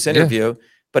continue this interview,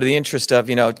 but in the interest of,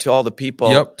 to all the people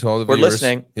to all the who are viewers.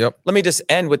 listening, Let me just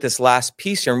end with this last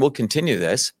piece here and we'll continue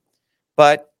this.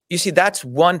 But you see, that's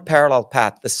one parallel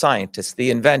path, the scientist, the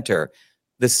inventor,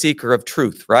 the seeker of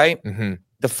truth, right?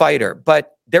 The fighter.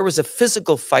 But there was a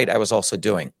physical fight I was also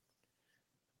doing.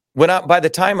 By the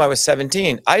time I was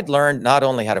 17, I'd learned not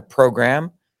only how to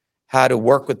program, how to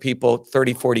work with people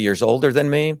 30, 40 years older than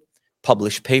me,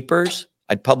 publish papers.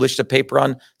 I'd published a paper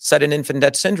on sudden infant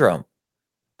death syndrome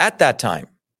at that time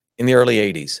in the early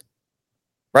 80s.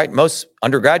 Right? Most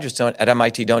undergraduates at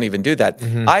MIT don't even do that.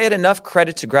 I had enough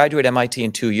credit to graduate MIT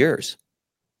in 2 years.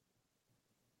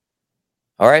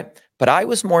 All right? But I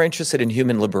was more interested in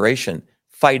human liberation,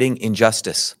 fighting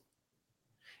injustice.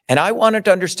 And I wanted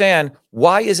to understand,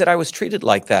 why is it I was treated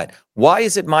like that? Why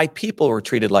is it my people were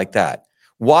treated like that?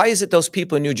 Why is it those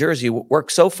people in New Jersey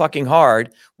work so fucking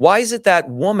hard? Why is it that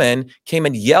woman came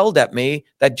and yelled at me,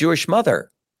 that Jewish mother?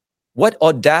 What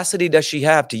audacity does she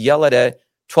have to yell at a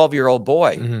 12-year-old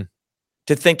boy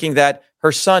to thinking that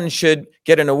her son should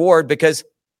get an award because,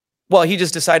 well, he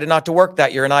just decided not to work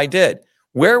that year and I did?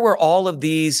 Where were all of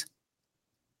these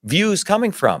views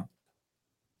coming from?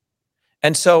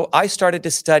 And so I started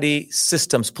to study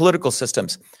systems, political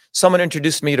systems. Someone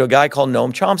introduced me to a guy called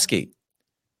Noam Chomsky,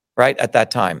 right, at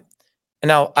that time. And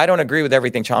now I don't agree with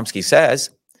everything Chomsky says,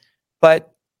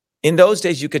 but in those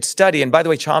days you could study. And by the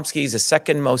way, Chomsky is the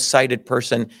second most cited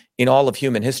person in all of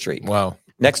human history. Wow.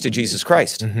 Next to Jesus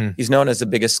Christ. He's known as the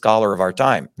biggest scholar of our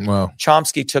time. Wow.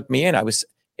 Chomsky took me in. I was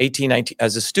 18, 19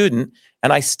 as a student,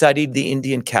 and I studied the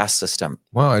Indian caste system.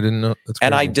 Wow, I didn't know. That's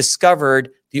and I crazy. discovered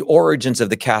the origins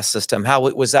of the caste system, how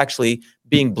it was actually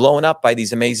being blown up by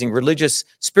these amazing religious,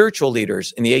 spiritual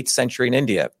leaders in the 8th century in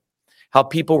India. How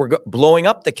people were blowing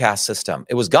up the caste system.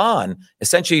 It was gone,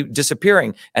 essentially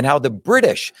disappearing. And how the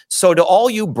British, so to all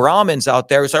you Brahmins out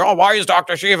there who say, oh, why is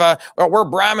Dr.SHIVA, well, we're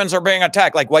Brahmins are being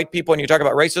attacked, like white people when you talk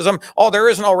about racism. Oh, there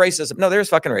is no racism. No, there's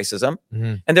fucking racism.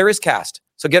 And there is caste.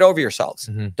 So get over yourselves.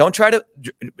 Don't try to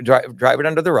drive it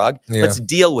under the rug. Let's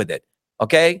deal with it,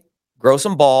 okay? Grow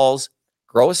some balls,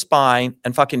 grow a spine,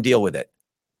 and fucking deal with it.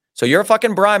 So you're a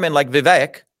fucking Brahmin like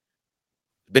Vivek,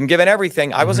 been given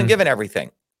everything. I wasn't given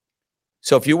everything.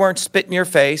 So if you weren't spit in your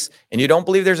face and you don't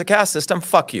believe there's a caste system,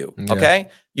 fuck you. Okay,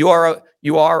 you are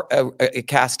a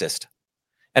casteist.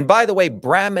 And by the way,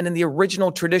 Brahmin in the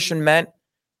original tradition meant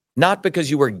not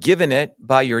because you were given it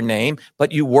by your name,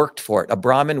 but you worked for it. A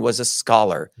Brahmin was a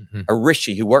scholar, a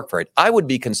rishi who worked for it. I would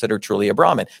be considered truly a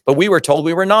Brahmin, but we were told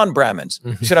we were non-Brahmins.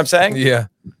 You see what I'm saying? Yeah.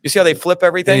 You see how they flip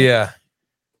everything? Yeah.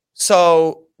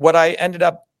 So what I ended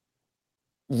up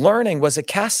learning was a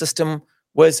caste system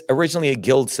was originally a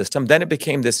guild system. Then it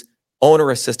became this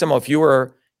onerous system. Oh, if you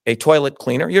were a toilet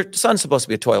cleaner, your son's supposed to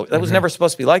be a toilet. That was never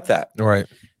supposed to be like that. Right.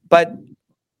 But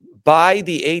by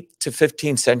the 8th to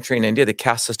 15th century in India, the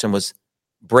caste system was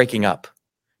breaking up.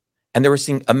 And there were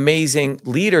some amazing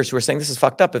leaders who were saying, this is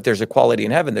fucked up. If there's equality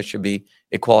in heaven, there should be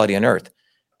equality on earth.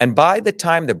 And by the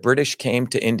time the British came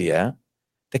to India,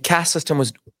 the caste system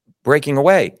was breaking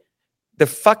away. The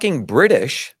fucking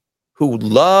British, who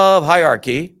love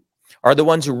hierarchy, are the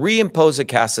ones who reimpose the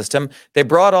caste system. They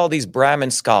brought all these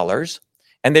Brahmin scholars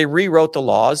and they rewrote the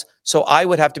laws. So I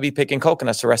would have to be picking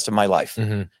coconuts the rest of my life.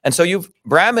 Mm-hmm. And so you've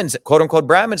Brahmins, quote unquote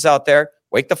Brahmins out there,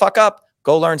 wake the fuck up,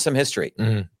 go learn some history.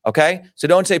 Mm-hmm. Okay. So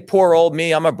don't say, poor old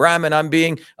me, I'm a Brahmin, I'm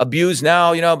being abused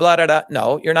now, blah, blah, blah.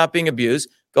 No, you're not being abused.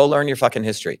 Go learn your fucking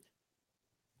history.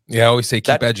 Yeah, I always say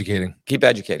keep educating. Keep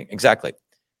educating. Exactly.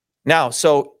 Now,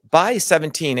 so by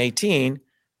 17, 18,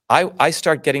 I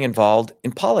start getting involved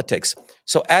in politics.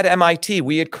 So at MIT,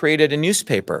 we had created a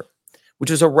newspaper,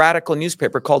 which was a radical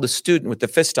newspaper called The Student with the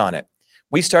fist on it.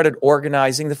 We started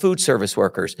organizing the food service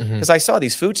workers because I saw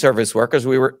these food service workers.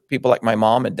 We were people like my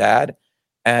mom and dad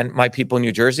and my people in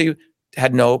New Jersey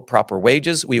had no proper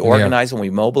wages. We organized them, we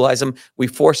mobilized them. We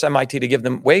forced MIT to give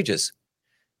them wages.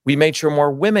 We made sure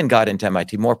more women got into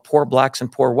MIT, more poor blacks and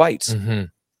poor whites.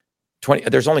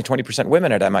 There's only 20%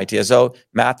 women at MIT, as though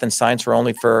math and science were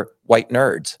only for white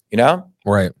nerds,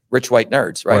 Right. Rich white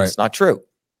nerds, right? It's not true.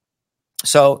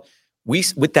 So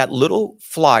with that little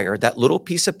flyer, that little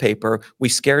piece of paper, we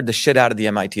scared the shit out of the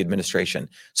MIT administration.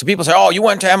 So people say, oh, you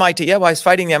went to MIT. Yeah, well, I was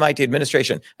fighting the MIT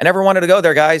administration. I never wanted to go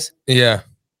there, guys. Yeah.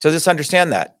 So just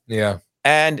understand that. Yeah.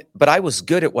 But I was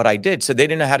good at what I did. So they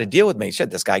didn't know how to deal with me.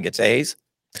 Shit, this guy gets A's.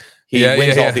 He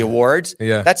wins all the awards.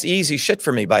 Yeah. That's easy shit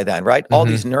for me by then, right? All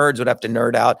these nerds would have to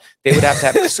nerd out. They would have to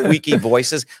have squeaky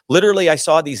voices. Literally, I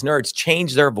saw these nerds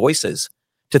change their voices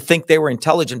to think they were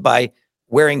intelligent by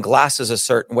wearing glasses a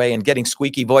certain way and getting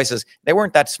squeaky voices. They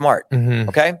weren't that smart,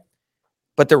 okay?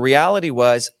 But the reality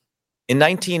was, in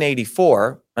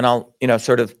 1984, and I'll,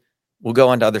 we'll go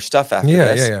on to other stuff after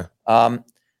this. In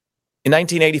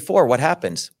 1984, what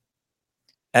happens?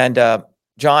 And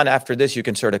John, after this, you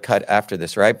can sort of cut after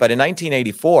this, right? But in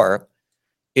 1984,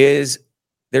 there's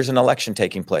an election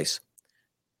taking place.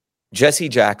 Jesse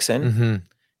Jackson,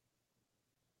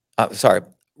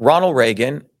 Ronald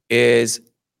Reagan is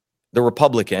the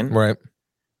Republican, right?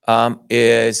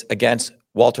 Is against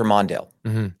Walter Mondale,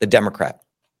 the Democrat.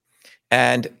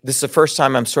 And this is the first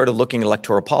time I'm sort of looking at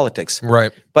electoral politics.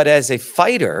 Right. But as a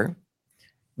fighter,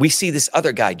 we see this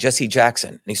other guy, Jesse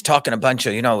Jackson, and he's talking a bunch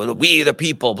of, we the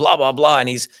people, blah, blah, blah. And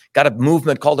he's got a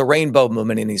movement called the Rainbow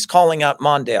Movement, and he's calling out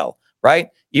Mondale, right?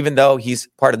 Even though he's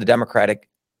part of the Democratic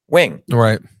wing.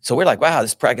 Right. So we're like, wow,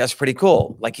 that's pretty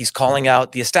cool. Like he's calling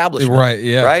out the establishment. Right,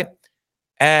 yeah. Right?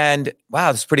 And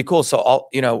wow, this is pretty cool. So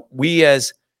we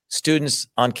as students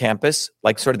on campus,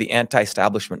 like sort of the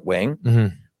anti-establishment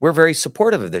wing, we're very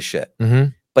supportive of this shit.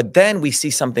 But then we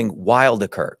see something wild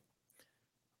occur.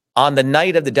 On the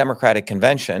night of the Democratic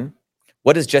convention,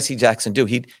 what does Jesse Jackson do?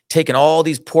 He'd taken all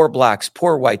these poor blacks,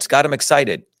 poor whites, got them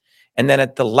excited. And then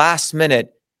at the last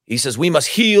minute, he says, we must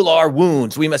heal our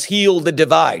wounds. We must heal the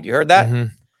divide. You heard that?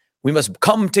 We must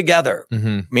come together,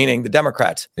 meaning the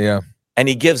Democrats. Yeah. And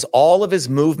he gives all of his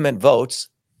movement votes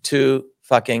to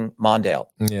fucking Mondale.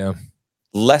 Yeah.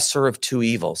 Lesser of two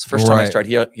evils. First time I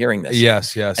started hearing this.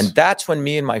 Yes, yes. And that's when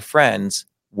me and my friends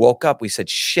woke up. We said,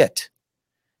 shit,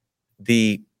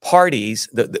 the parties,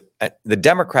 the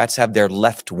Democrats have their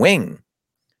left wing,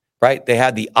 right? They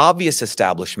had the obvious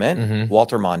establishment,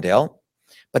 Walter Mondale,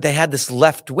 but they had this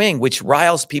left wing, which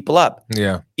riles people up.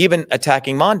 Yeah. Even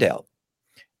attacking Mondale.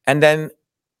 And then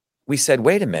we said,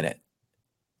 wait a minute.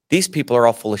 These people are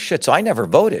all full of shit. So I never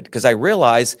voted because I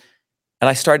realized, and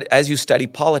I started, as you study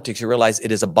politics, you realize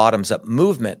it is a bottoms-up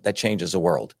movement that changes the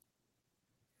world.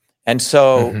 And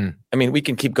so, I mean, we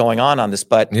can keep going on this,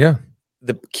 but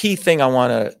the key thing I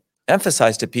want to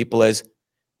emphasize to people is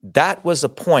that was a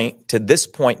point to this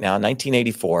point now,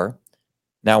 1984.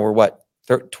 Now we're what,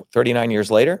 39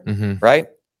 years later, right?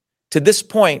 To this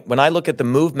point, when I look at the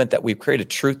movement that we've created,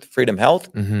 Truth, Freedom, Health,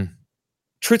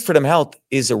 Truth, Freedom, Health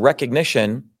is a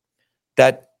recognition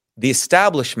that the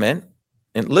establishment,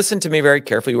 and listen to me very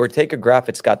carefully, we take a graph,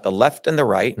 it's got the left and the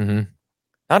right,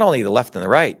 not only the left and the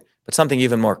right, but something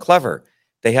even more clever.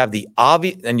 They have the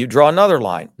obvious, and you draw another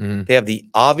line. They have the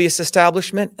obvious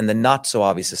establishment and the not so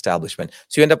obvious establishment.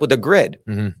 So you end up with a grid,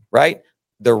 right?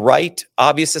 The right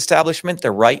obvious establishment,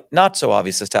 the right not so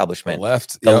obvious establishment.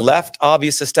 The left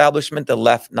obvious establishment, the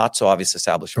left not so obvious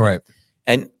establishment. Right.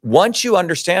 And once you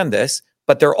understand this,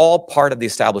 but they're all part of the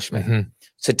establishment.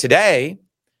 So today,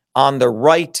 on the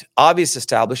right obvious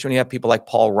establishment, you have people like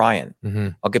Paul Ryan.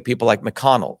 I'll get people like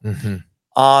McConnell.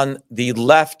 On the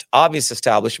left obvious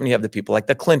establishment, you have the people like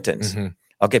the Clintons.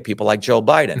 I'll get people like Joe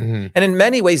Biden. And in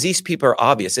many ways, these people are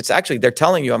obvious. It's actually, they're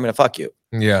telling you, I'm going to fuck you.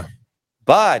 Yeah.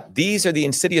 But these are the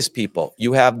insidious people.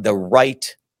 You have the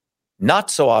right,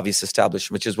 not so obvious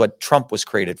establishment, which is what Trump was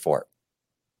created for.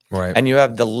 Right. And you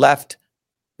have the left,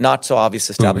 not so obvious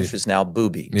establishment, is now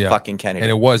Booby, fucking Kennedy.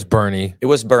 And it was Bernie. It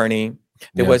was Bernie.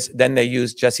 It was, then they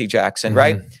used Jesse Jackson,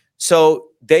 right? So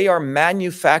they are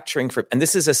manufacturing for, and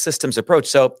this is a systems approach.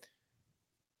 So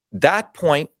that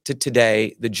point to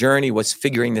today, the journey was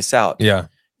figuring this out. Yeah.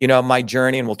 You know, my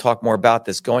journey, and we'll talk more about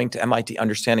this, going to MIT,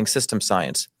 understanding system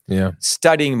science,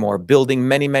 studying more, building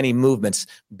many, many movements,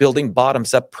 building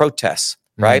bottoms up protests,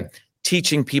 right?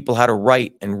 Teaching people how to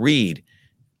write and read,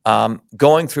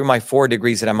 going through my 4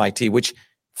 degrees at MIT, which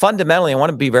fundamentally, I want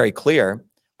to be very clear,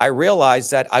 I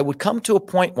realized that I would come to a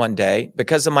point one day,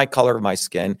 because of my color of my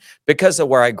skin, because of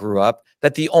where I grew up,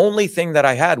 that the only thing that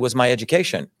I had was my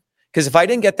education. Because if I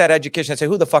didn't get that education, I'd say,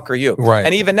 who the fuck are you? Right.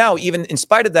 And even now, even in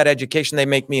spite of that education, they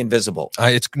make me invisible.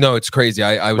 It's crazy.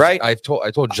 I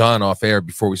told John off air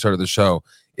before we started the show.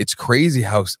 It's crazy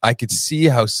how I could see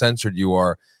how censored you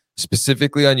are,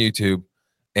 specifically on YouTube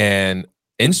and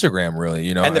Instagram, really.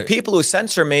 You know, and the people who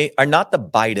censor me are not the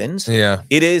Bidens. Yeah.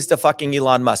 It is the fucking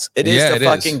Elon Musk. It is the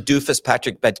fucking doofus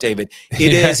Patrick Bet-David.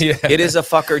 It is a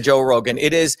fucker Joe Rogan.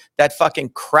 It is that fucking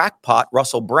crackpot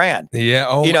Russell Brand. Yeah.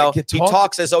 Oh, you know, he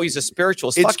talks as though he's a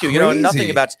spiritualist. Fuck you. Crazy. You know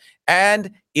nothing about. And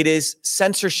it is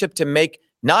censorship to make.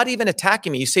 Not even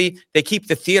attacking me. You see, they keep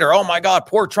the theater. Oh my God,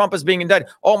 poor Trump is being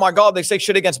indicted. Oh my God, they say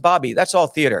shit against Bobby. That's all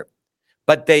theater.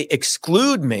 But they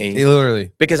exclude me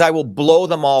literally because I will blow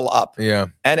them all up. Yeah.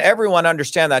 And everyone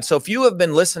understand that. So if you have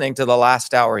been listening to the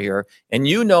last hour here and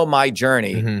you know my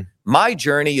journey, my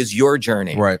journey is your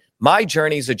journey. Right. My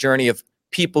journey is a journey of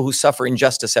people who suffer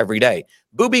injustice every day.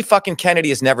 Booby fucking Kennedy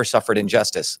has never suffered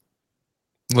injustice.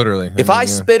 Literally. If I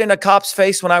spit in a cop's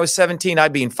face when I was 17,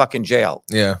 I'd be in fucking jail.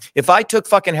 Yeah. If I took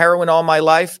fucking heroin all my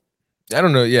life, I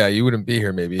don't know. Yeah, you wouldn't be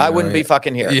here maybe. I wouldn't be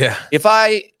fucking here. Yeah. If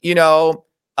I,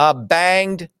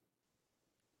 banged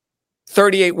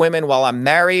 38 women while I'm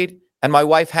married and my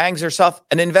wife hangs herself,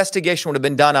 an investigation would have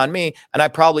been done on me and I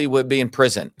probably would be in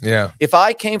prison. Yeah. If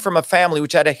I came from a family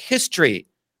which had a history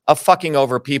of fucking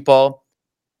over people,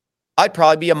 I'd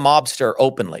probably be a mobster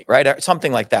openly, right? Or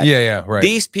something like that. Yeah, right.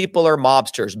 These people are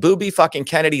mobsters. Booby fucking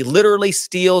Kennedy literally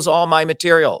steals all my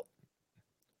material.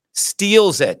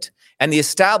 Steals it. And the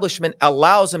establishment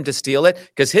allows him to steal it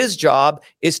because his job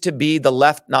is to be the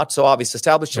left, not so obvious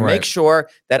establishment, to make sure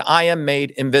that I am made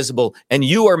invisible and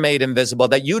you are made invisible,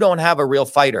 that you don't have a real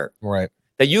fighter. Right.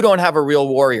 That you don't have a real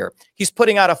warrior. He's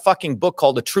putting out a fucking book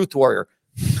called The Truth Warrior.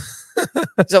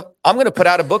 So I'm going to put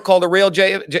out a book called The Real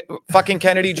fucking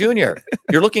Kennedy Jr.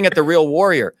 You're looking at the real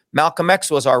warrior. Malcolm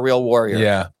X was our real warrior.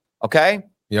 Yeah. Okay?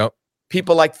 Yep.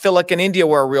 People like Philip in India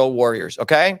were real warriors.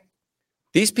 Okay?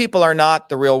 These people are not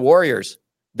the real warriors.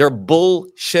 They're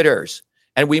bullshitters.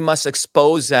 And we must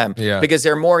expose them because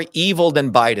they're more evil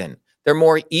than Biden. They're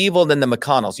more evil than the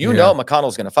McConnells. You know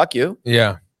McConnell's going to fuck you.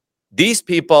 Yeah. These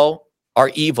people are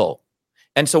evil.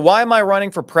 And so why am I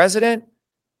running for president?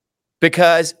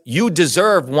 Because you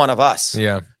deserve one of us.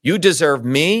 Yeah. You deserve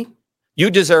me. You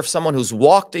deserve someone who's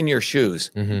walked in your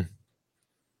shoes. And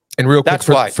real quick,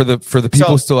 That's for the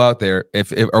people still out there,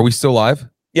 if are we still live?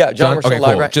 Yeah, John, we're still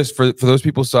live, right? Just for those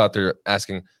people still out there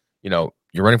asking, you're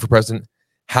running for president.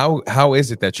 How is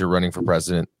it that you're running for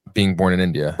president being born in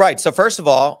India? Right. So first of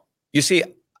all, you see,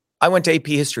 I went to AP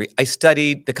history. I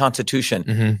studied the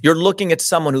Constitution. You're looking at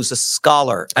someone who's a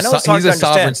scholar. I know it's hard to understand. He's a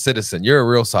sovereign citizen. You're a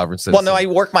real sovereign citizen. Well, no, I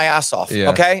worked my ass off. Yeah.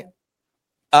 Okay.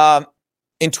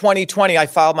 In 2020, I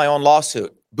filed my own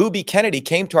lawsuit. Booby Kennedy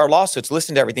came to our lawsuits,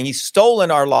 listened to everything. He's stolen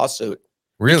our lawsuit.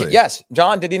 Really? Yes.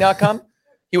 John, did he not come?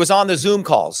 He was on the Zoom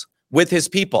calls with his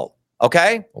people.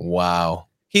 Okay. Wow.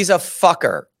 He's a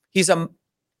fucker.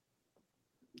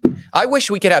 I wish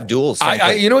we could have duels.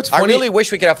 You know what's funny? I really wish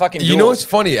we could have fucking duels. You know what's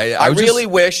funny? I really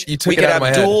wish we could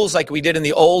have duels like we did in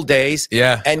the old days.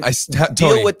 Yeah. And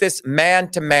deal with this man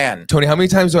to man. Tony, how many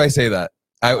times do I say that?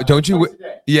 Don't you?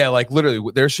 Yeah, like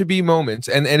literally, there should be moments,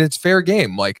 and it's fair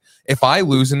game. Like if I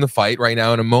lose in the fight right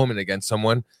now in a moment against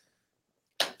someone,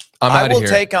 I will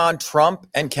take on Trump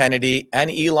and Kennedy and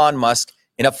Elon Musk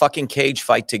in a fucking cage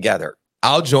fight together.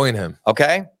 I'll join him.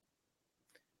 Okay.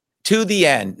 To the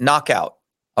end, knockout.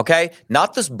 Okay.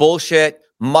 Not this bullshit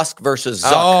Musk versus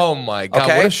Zuck. Oh my God.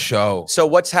 Okay? What a show. So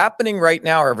what's happening right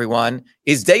now, everyone,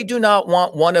 is they do not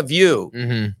want one of you.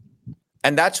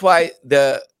 And that's why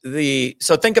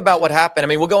so think about what happened. I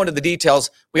mean, we'll go into the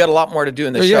details. We got a lot more to do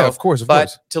in the show. Yeah, of course.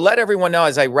 But to let everyone know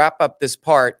as I wrap up this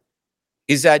part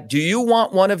is that do you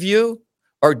want one of you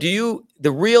or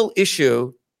the real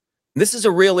issue, this is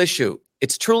a real issue.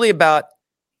 It's truly about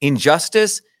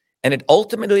injustice, and it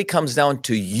ultimately comes down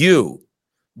to you.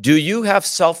 Do you have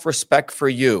self-respect for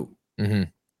you? Mm-hmm.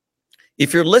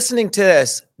 If you're listening to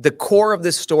this, the core of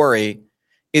this story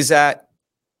is that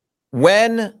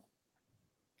when,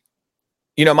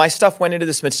 my stuff went into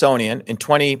the Smithsonian in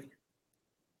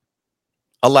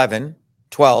 2011,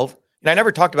 12, and I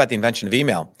never talked about the invention of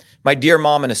email. My dear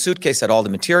mom in a suitcase had all the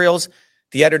materials.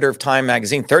 The editor of Time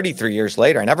magazine, 33 years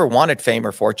later, I never wanted fame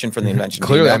or fortune from the invention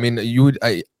Clearly, of email. I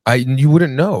mean, you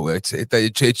wouldn't know. It's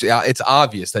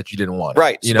obvious that you didn't want it.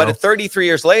 Right. But at 33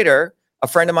 years later, a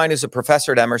friend of mine who's a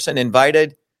professor at Emerson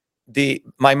invited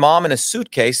my mom in a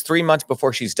suitcase 3 months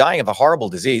before she's dying of a horrible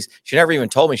disease. She never even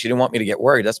told me. She didn't want me to get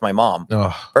worried. That's my mom.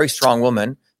 Very strong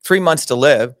woman. 3 months to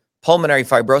live, pulmonary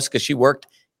fibrosis, because she worked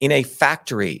in a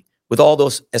factory with all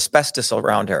those asbestos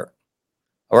around her.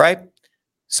 All right.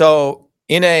 So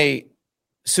in a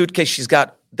suitcase, she's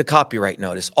got the copyright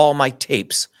notice, all my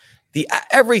tapes,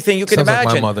 everything you can imagine.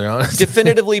 Like my mother, honestly.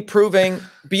 Definitively proving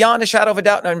beyond a shadow of a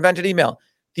doubt an invented email.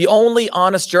 The only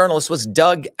honest journalist was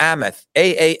Doug Aamoth,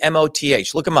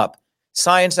 Aamoth. Look him up.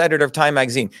 Science editor of Time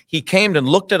magazine. He came and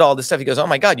looked at all this stuff. He goes, oh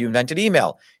my God, you invented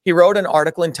email. He wrote an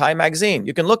article in Time magazine.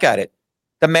 You can look at it.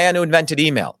 The man who invented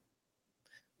email.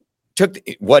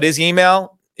 What is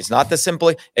email? It's not this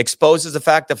simply. Exposes the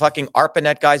fact the fucking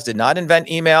ARPANET guys did not invent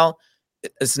email.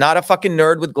 It's not a fucking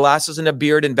nerd with glasses and a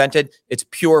beard invented. It's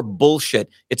pure bullshit.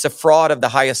 It's a fraud of the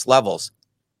highest levels.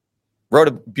 Wrote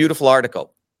a beautiful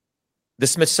article. The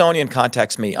Smithsonian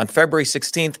contacts me on February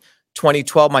 16th,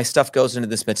 2012. My stuff goes into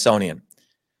the Smithsonian.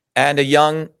 And a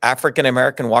young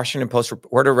African-American Washington Post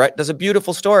reporter does a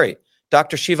beautiful story.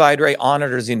 Dr.SHIVA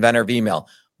honored as the inventor of email.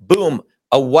 Boom.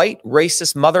 A white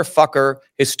racist motherfucker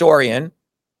historian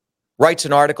writes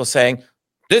an article saying,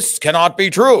 this cannot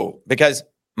be true because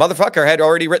motherfucker had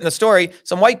already written the story.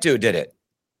 Some white dude did it.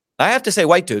 I have to say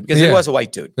white dude because he was a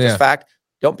white dude. Just fact.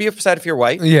 Don't be upset if you're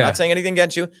white. I'm not saying anything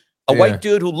against you. A white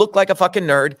dude who looked like a fucking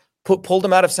nerd pulled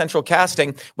him out of central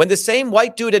casting when the same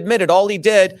white dude admitted all he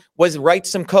did was write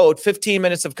some code, 15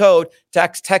 minutes of code,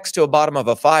 text to a bottom of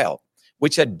a file,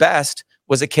 which at best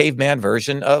was a caveman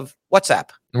version of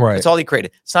WhatsApp. Right. That's all he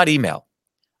created. It's not email.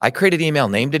 I created email,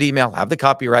 named it email, have the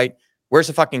copyright. Where's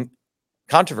the fucking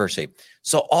controversy?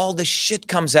 So all this shit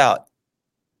comes out.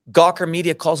 Gawker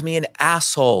Media calls me an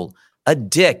asshole, a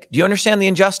dick. Do you understand the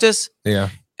injustice? Yeah.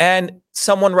 And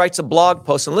someone writes a blog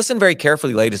post, and listen very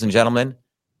carefully, ladies and gentlemen.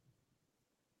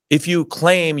 If you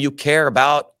claim you care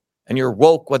about, and you're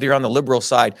woke, whether you're on the liberal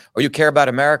side or you care about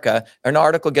America, an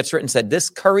article gets written and said, this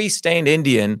curry-stained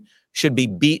Indian should be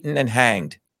beaten and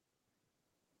hanged.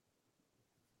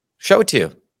 Show it to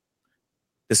you.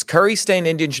 This curry-stained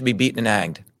Indian should be beaten and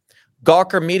hanged.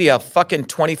 Gawker Media, a fucking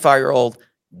 25-year-old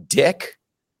dick,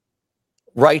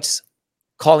 writes,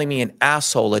 calling me an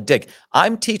asshole, a dick.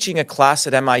 I'm teaching a class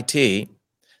at MIT,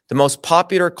 the most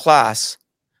popular class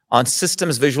on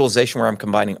systems visualization, where I'm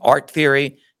combining art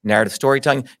theory, narrative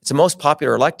storytelling. It's the most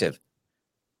popular elective.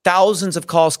 Thousands of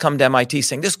calls come to MIT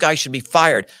saying, this guy should be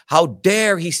fired. How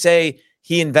dare he say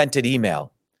he invented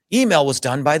email? Email was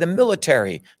done by the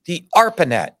military, the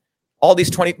ARPANET. All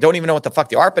these 20 don't even know what the fuck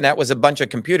the ARPANET was, a bunch of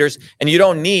computers, and you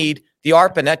don't need the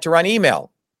ARPANET to run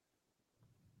email.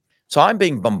 So I'm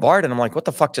being bombarded. I'm like, what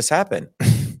the fuck just happened?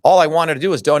 All I wanted to do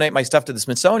was donate my stuff to the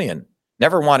Smithsonian.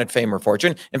 Never wanted fame or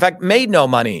fortune. In fact, made no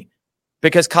money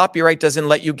because copyright doesn't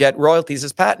let you get royalties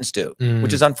as patents do,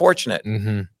 which is unfortunate.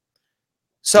 Mm-hmm.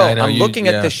 So I'm looking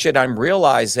at this shit. I'm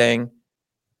realizing,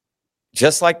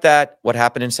 just like that, what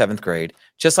happened in 7th grade,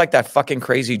 just like that fucking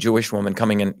crazy Jewish woman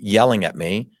coming and yelling at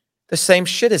me, the same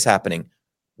shit is happening.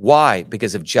 Why?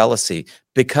 Because of jealousy.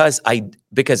 Because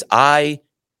I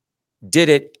did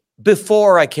it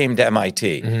before I came to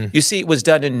MIT. Mm-hmm. You see, it was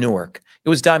done in Newark. It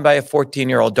was done by a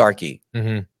 14-year-old darky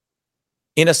in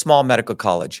a small medical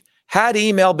college. Had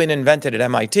email been invented at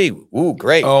MIT, ooh,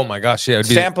 great. Oh my gosh, yeah.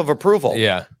 Stamp of approval.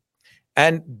 Yeah.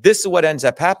 And this is what ends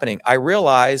up happening. I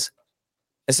realize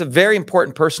it's a very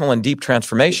important personal and deep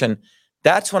transformation.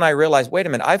 That's when I realized, wait a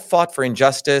minute, I've fought for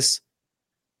injustice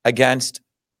against,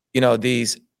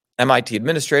 these MIT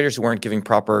administrators who weren't giving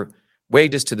proper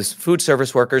wages to the food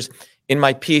service workers. In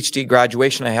my PhD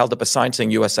graduation, I held up a sign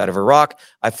saying U.S. out of Iraq.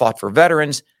 I fought for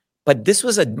veterans. But this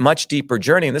was a much deeper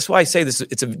journey. And this is why I say this,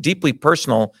 it's a deeply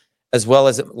personal as well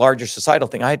as a larger societal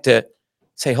thing. I had to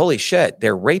say, holy shit,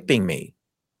 they're raping me.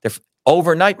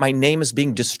 Overnight, my name is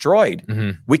being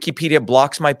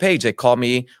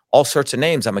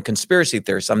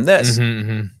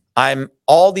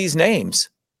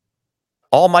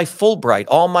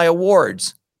all my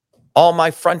awards, all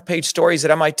my front page stories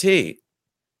at MIT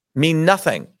mean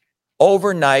nothing.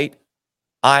 Overnight,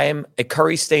 I'm a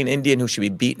curry-stained Indian who should be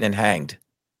beaten and hanged.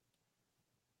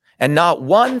 And not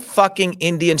one fucking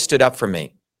Indian stood up for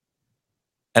me.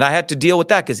 And I had to deal with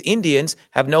that because Indians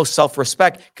have no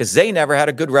self-respect because they never had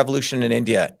a good revolution in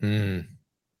India.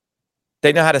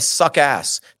 They know how to suck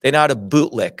ass. They know how to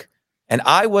bootlick. And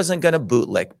I wasn't going to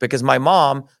bootlick because my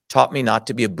mom taught me not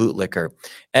to be a bootlicker.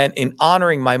 And in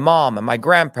honoring my mom and my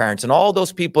grandparents and all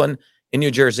those people in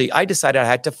New Jersey, I decided I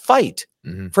had to fight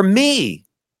for me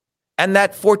and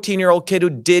that 14-year-old kid who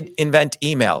did invent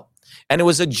email. And it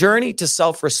was a journey to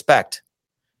self-respect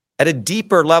at a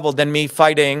deeper level than me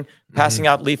fighting, passing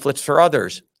out leaflets for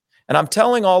others. And I'm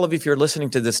telling all of you, if you're listening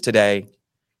to this today,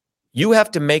 you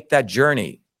have to make that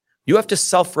journey. You have to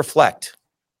self-reflect.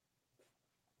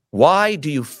 Why do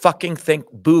you fucking think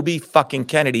Booby fucking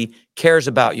Kennedy cares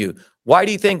about you? Why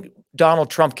do you think Donald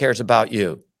Trump cares about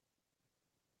you?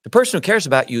 The person who cares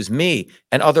about you is me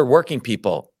and other working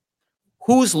people.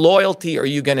 Whose loyalty are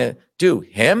you going to do?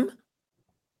 Him?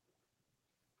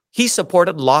 He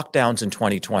supported lockdowns in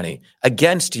 2020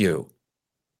 against you.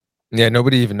 Yeah,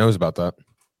 nobody even knows about that.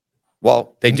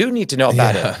 Well, they do need to know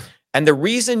about it. And the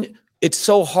reason it's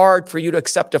so hard for you to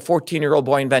accept a 14-year-old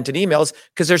boy invented emails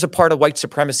because there's a part of white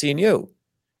supremacy in you.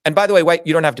 And by the way, white,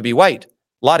 you don't have to be white.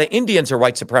 A lot of Indians are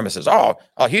white supremacists.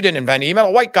 Oh, he didn't invent email.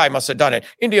 A white guy must have done it.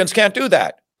 Indians can't do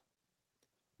that.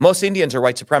 Most Indians are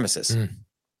white supremacists.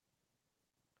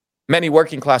 Many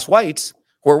working class whites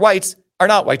who are whites are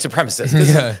not white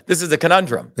supremacists. This is a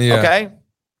conundrum, okay?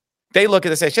 They look at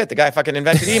it and say, shit, the guy fucking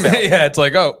invented email. It's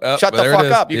like, shut the fuck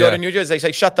up. You go to New Jersey, they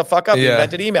say, shut the fuck up, he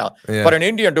invented email. But an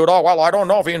Indian dude, well, I don't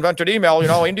know if he invented email.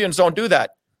 Indians don't do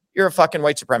that. You're a fucking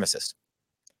white supremacist.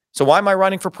 So why am I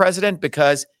running for president?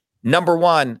 Because number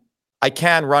one, I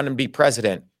can run and be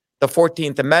president. The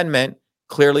 14th Amendment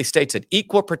clearly states it.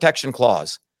 Equal protection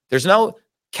clause. There's no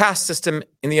caste system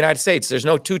in the United States. There's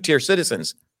no two-tier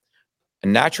citizens. A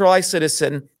naturalized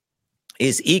citizen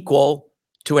is equal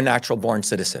to a natural-born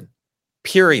citizen.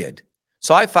 Period.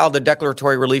 So I filed a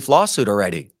declaratory relief lawsuit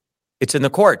already. It's in the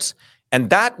courts. And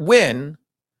that win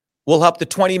will help the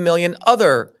 20 million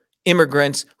other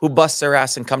immigrants who bust their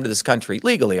ass and come to this country,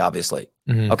 legally, obviously.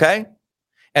 Okay?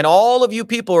 And all of you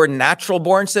people who are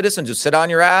natural-born citizens who sit on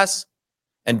your ass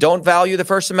and don't value the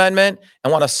First Amendment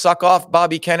and want to suck off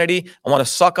Bobby Kennedy and want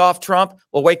to suck off Trump,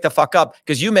 well, wake the fuck up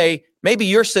because maybe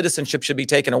your citizenship should be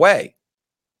taken away.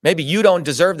 Maybe you don't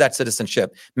deserve that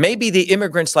citizenship. Maybe the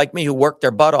immigrants like me who work their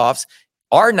butt offs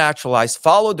are naturalized,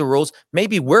 followed the rules.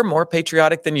 Maybe we're more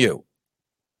patriotic than you.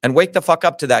 And wake the fuck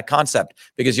up to that concept.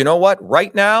 Because you know what?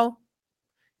 Right now,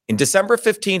 in December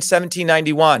 15,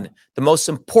 1791, the most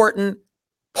important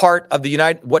part of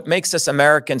what makes us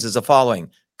Americans is the following.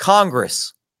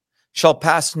 Congress shall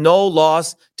pass no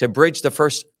laws to abridge the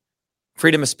first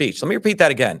freedom of speech. Let me repeat that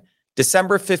again.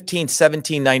 December 15,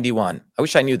 1791. I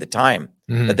wish I knew the time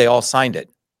that they all signed it.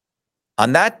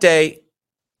 On that day,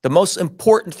 the most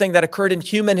important thing that occurred in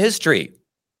human history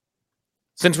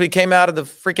since we came out of the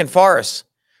freaking forest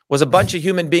was a bunch of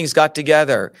human beings got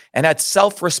together and had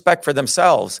self-respect for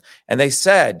themselves. And they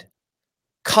said,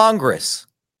 Congress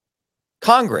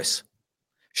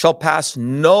shall pass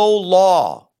no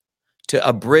law to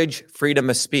abridge freedom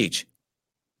of speech.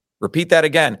 Repeat that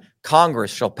again.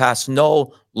 Congress shall pass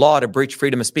no law to breach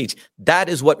freedom of speech. That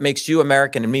is what makes you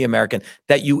American and me American,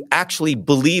 that you actually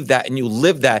believe that and you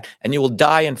live that and you will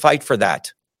die and fight for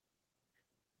that.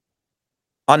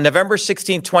 On November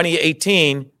 16,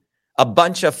 2018, a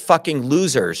bunch of fucking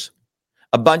losers,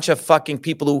 a bunch of fucking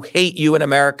people who hate you in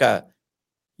America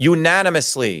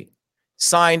unanimously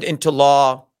signed into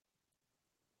law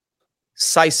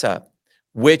CISA,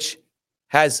 which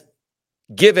has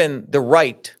given the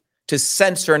right to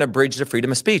censor and abridge the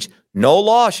freedom of speech. No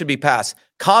law should be passed.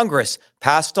 Congress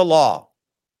passed a law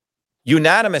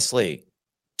unanimously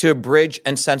to abridge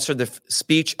and censor the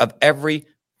speech of every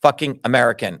fucking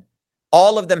American.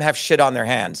 All of them have shit on their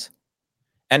hands.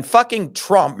 And fucking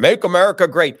Trump, make America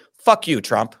great. Fuck you,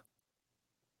 Trump.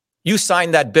 You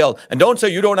signed that bill. And don't say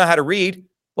you don't know how to read.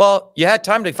 Well, you had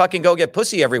time to fucking go get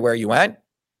pussy everywhere you went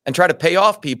and try to pay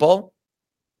off people.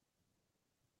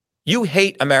 You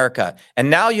hate America. And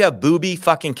now you have Booby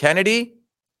fucking Kennedy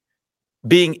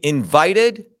being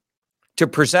invited to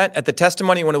present at the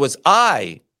testimony when it was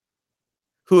I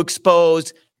who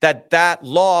exposed that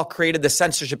law created the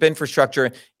censorship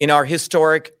infrastructure in our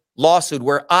historic lawsuit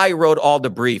where I wrote all the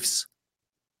briefs.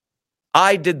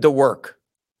 I did the work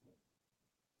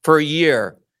for a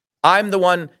year. I'm the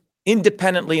one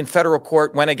independently in federal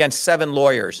court went against 7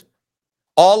 lawyers.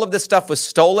 All of this stuff was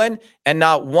stolen, and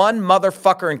not one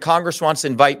motherfucker in Congress wants to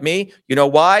invite me. You know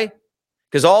why?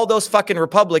 Because all those fucking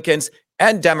Republicans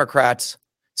and Democrats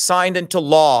signed into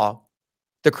law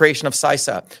the creation of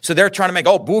CISA. So they're trying to make,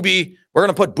 Booby, we're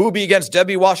going to put Booby against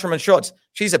Debbie Wasserman Schultz.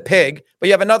 She's a pig, but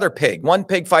you have another pig, one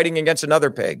pig fighting against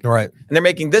another pig. Right. And they're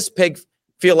making this pig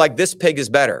feel like this pig is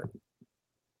better.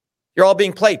 You're all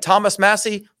being played. Thomas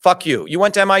Massey, fuck you. You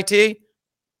went to MIT?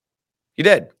 You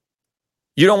did.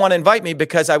 You don't want to invite me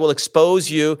because I will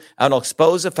expose you and I'll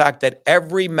expose the fact that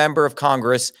every member of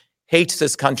Congress hates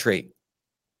this country.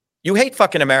 You hate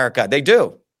fucking America. They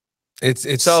do.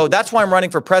 It's So that's why I'm running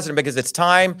for president, because it's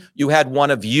time you had one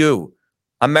of you.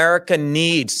 America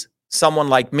needs someone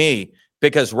like me,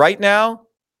 because right now,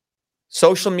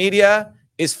 social media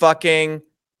is fucking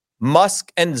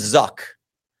Musk and Zuck.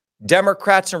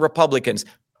 Democrats and Republicans.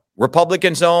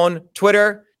 Republicans own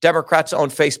Twitter. Democrats own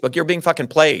Facebook. You're being fucking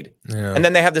played. Yeah. And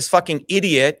then they have this fucking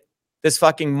idiot, this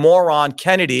fucking moron,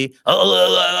 Kennedy.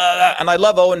 And I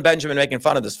love Owen Benjamin making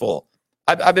fun of this fool.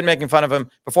 I've been making fun of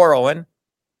him before, Owen.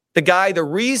 The guy, the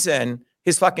reason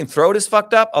his fucking throat is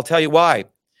fucked up, I'll tell you why.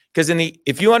 Because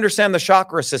if you understand the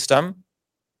chakra system,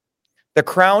 the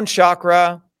crown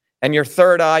chakra and your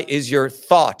third eye is your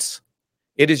thoughts.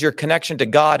 It is your connection to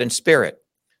God and spirit.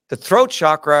 The throat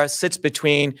chakra sits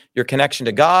between your connection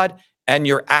to God and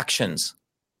your actions.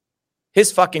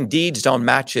 His fucking deeds don't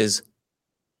match his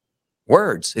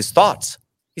words, his thoughts.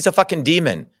 He's a fucking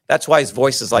demon. That's why his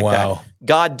voice is like that.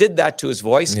 God did that to his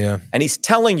voice, and he's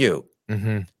telling you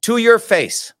to your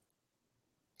face.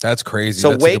 That's crazy.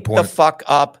 So That's wake the fuck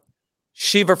up.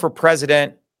 Shiva for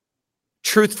president.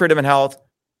 Truth, freedom, and health.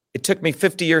 It took me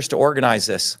 50 years to organize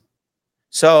this.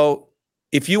 So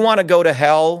if you want to go to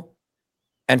hell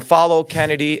and follow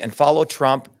Kennedy and follow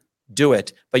Trump, do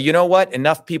it. But you know what?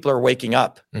 Enough people are waking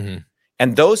up.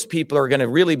 And those people are going to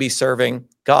really be serving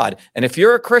God. And if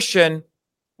you're a Christian,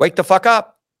 wake the fuck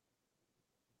up.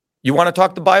 You want to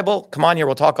talk the Bible? Come on here.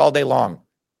 We'll talk all day long.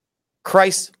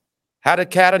 Christ had a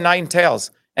cat of nine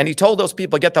tails. And he told those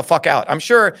people, get the fuck out. I'm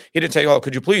sure he didn't say,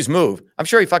 could you please move? I'm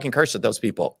sure he fucking cursed at those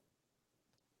people.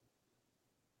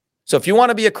 So if you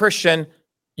want to be a Christian,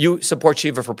 you support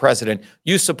Shiva for president.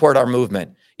 You support our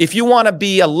movement. If you want to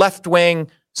be a left-wing,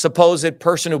 supposed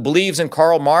person who believes in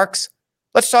Karl Marx,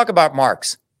 let's talk about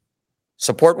Marx.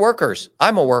 Support workers.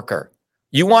 I'm a worker.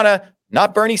 You want to,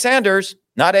 not Bernie Sanders,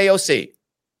 not AOC.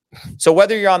 So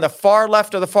whether you're on the far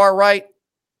left or the far right,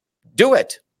 do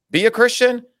it. Be a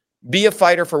Christian. Be a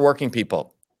fighter for working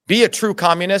people. Be a true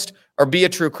communist or be a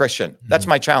true Christian. That's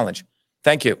my challenge.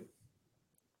 Thank you.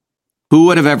 Who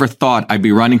would have ever thought I'd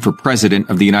be running for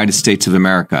president of the United States of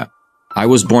America? I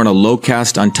was born a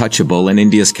low-caste untouchable in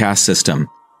India's caste system,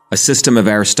 a system of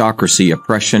aristocracy,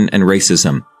 oppression, and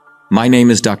racism. My name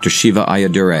is Dr. Shiva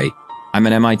Ayyadurai. I'm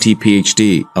an MIT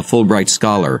PhD, a Fulbright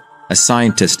scholar, a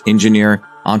scientist, engineer,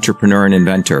 entrepreneur, and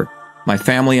inventor. My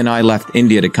family and I left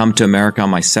India to come to America on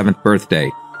my 7th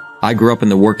birthday. I grew up in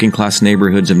the working-class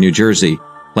neighborhoods of New Jersey,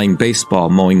 playing baseball,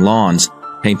 mowing lawns,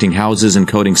 painting houses, and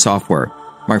coding software.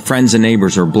 My friends and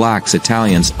neighbors are blacks,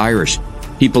 Italians, Irish,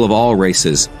 people of all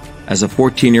races. As a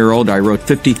 14-year-old, I wrote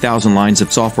 50,000 lines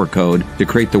of software code to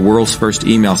create the world's first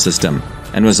email system,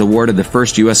 and was awarded the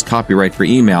first U.S. copyright for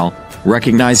email,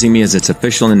 recognizing me as its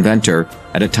official inventor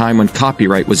at a time when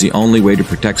copyright was the only way to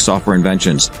protect software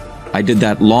inventions. I did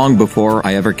that long before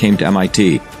I ever came to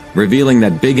MIT, revealing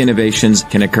that big innovations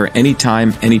can occur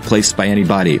anytime, any place, by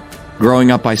anybody.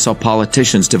 Growing up, I saw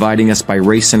politicians dividing us by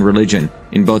race and religion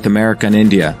in both America and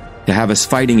India, to have us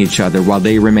fighting each other while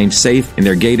they remained safe in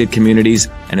their gated communities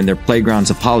and in their playgrounds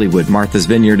of Hollywood, Martha's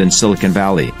Vineyard, and Silicon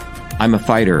Valley. I'm a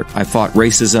fighter. I fought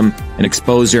racism and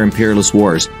exposed their imperialist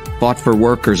wars, fought for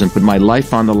workers, and put my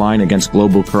life on the line against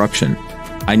global corruption.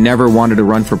 I never wanted to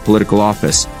run for political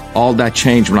office. All that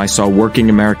changed when I saw working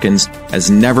Americans as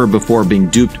never before being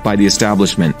duped by the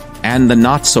establishment and the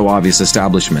not-so-obvious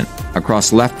establishment.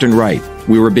 Across left and right,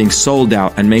 we were being sold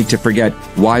out and made to forget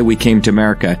why we came to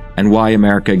America and why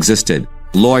America existed.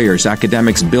 Lawyers,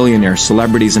 academics, billionaires,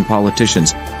 celebrities, and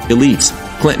politicians, elites,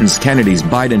 Clintons, Kennedys,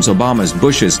 Bidens, Obamas,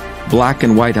 Bushes, black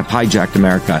and white have hijacked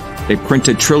America. They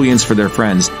printed trillions for their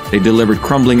friends. They delivered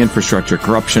crumbling infrastructure,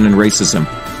 corruption, and racism.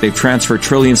 They've transferred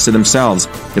trillions to themselves,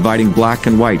 dividing black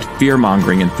and white,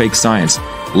 fear-mongering, and fake science.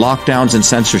 Lockdowns and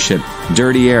censorship,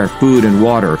 dirty air, food, and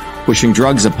water, pushing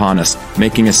drugs upon us,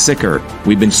 making us sicker.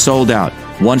 We've been sold out.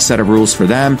 One set of rules for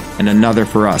them and another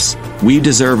for us. We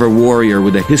deserve a warrior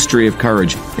with a history of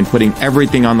courage in putting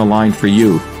everything on the line for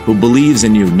you, who believes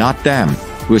in you, not them,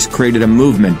 who has created a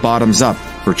movement bottoms up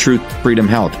for truth, freedom,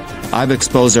 health. I've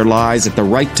exposed their lies at the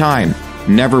right time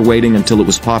never waiting until it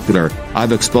was popular.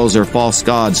 I've exposed their false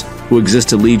gods who exist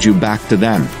to lead you back to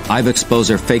them. I've exposed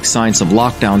their fake science of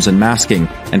lockdowns and masking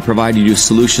and provided you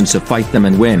solutions to fight them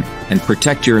and win and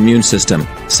protect your immune system,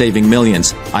 saving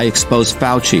millions. I exposed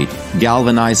Fauci,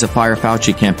 galvanized the Fire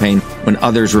Fauci campaign when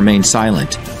others remained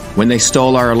silent. When they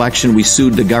stole our election, we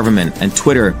sued the government and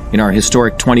Twitter in our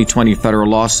historic 2020 federal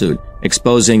lawsuit,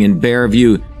 exposing in bare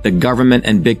view the government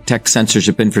and big tech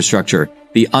censorship infrastructure,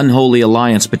 the unholy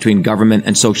alliance between government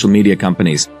and social media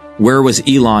companies. Where was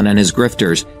Elon and his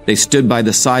grifters? They stood by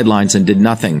the sidelines and did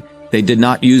nothing. They did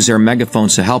not use their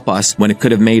megaphones to help us when it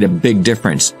could have made a big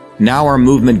difference. Now our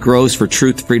movement grows for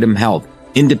truth, freedom, health,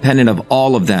 independent of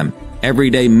all of them. Every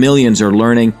day millions are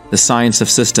learning the science of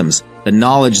systems, the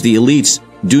knowledge the elites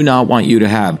do not want you to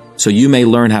have, so you may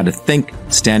learn how to think,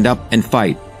 stand up, and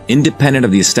fight, independent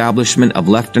of the establishment of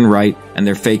left and right and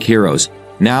their fake heroes.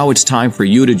 Now it's time for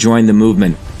you to join the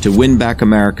movement, to win back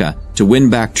America, to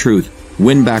win back truth,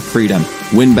 win back freedom,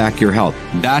 win back your health.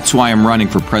 That's why I'm running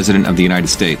for President of the United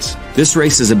States. This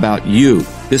race is about you.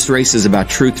 This race is about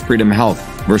truth, freedom, health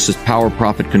versus power,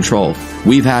 profit, control.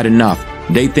 We've had enough.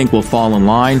 They think we'll fall in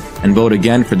line and vote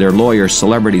again for their lawyers,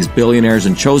 celebrities, billionaires,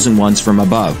 and chosen ones from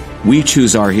above. We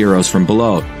choose our heroes from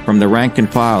below, from the rank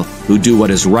and file, who do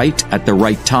what is right at the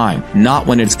right time, not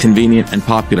when it's convenient and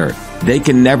popular. They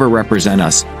can never represent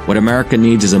us. What America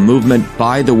needs is a movement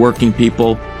by the working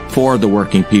people, for the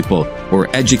working people, who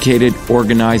are educated,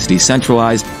 organized,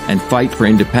 decentralized, and fight for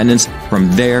independence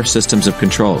from their systems of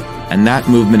control. And that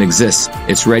movement exists.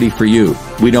 It's ready for you.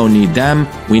 We don't need them.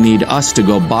 We need us to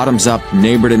go bottoms up,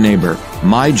 neighbor to neighbor.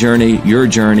 My journey, your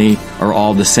journey are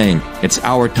all the same. It's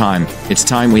our time. It's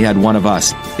time we had one of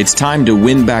us. It's time to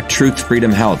win back truth,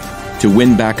 freedom, health, to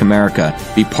win back America.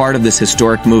 Be part of this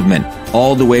historic movement,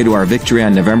 all the way to our victory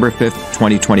on November 5th,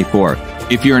 2024.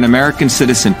 If you're an American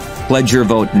citizen, pledge your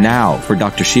vote now for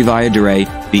Dr. Shiva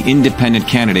Ayyadurai, the independent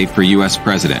candidate for U.S.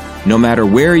 President. No matter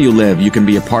where you live, you can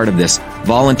be a part of this.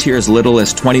 Volunteer as little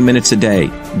as 20 minutes a day.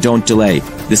 Don't delay.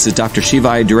 This is Dr. Shiva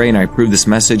Ayyadurai, and I approve this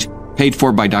message, paid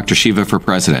for by Dr. Shiva for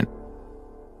President.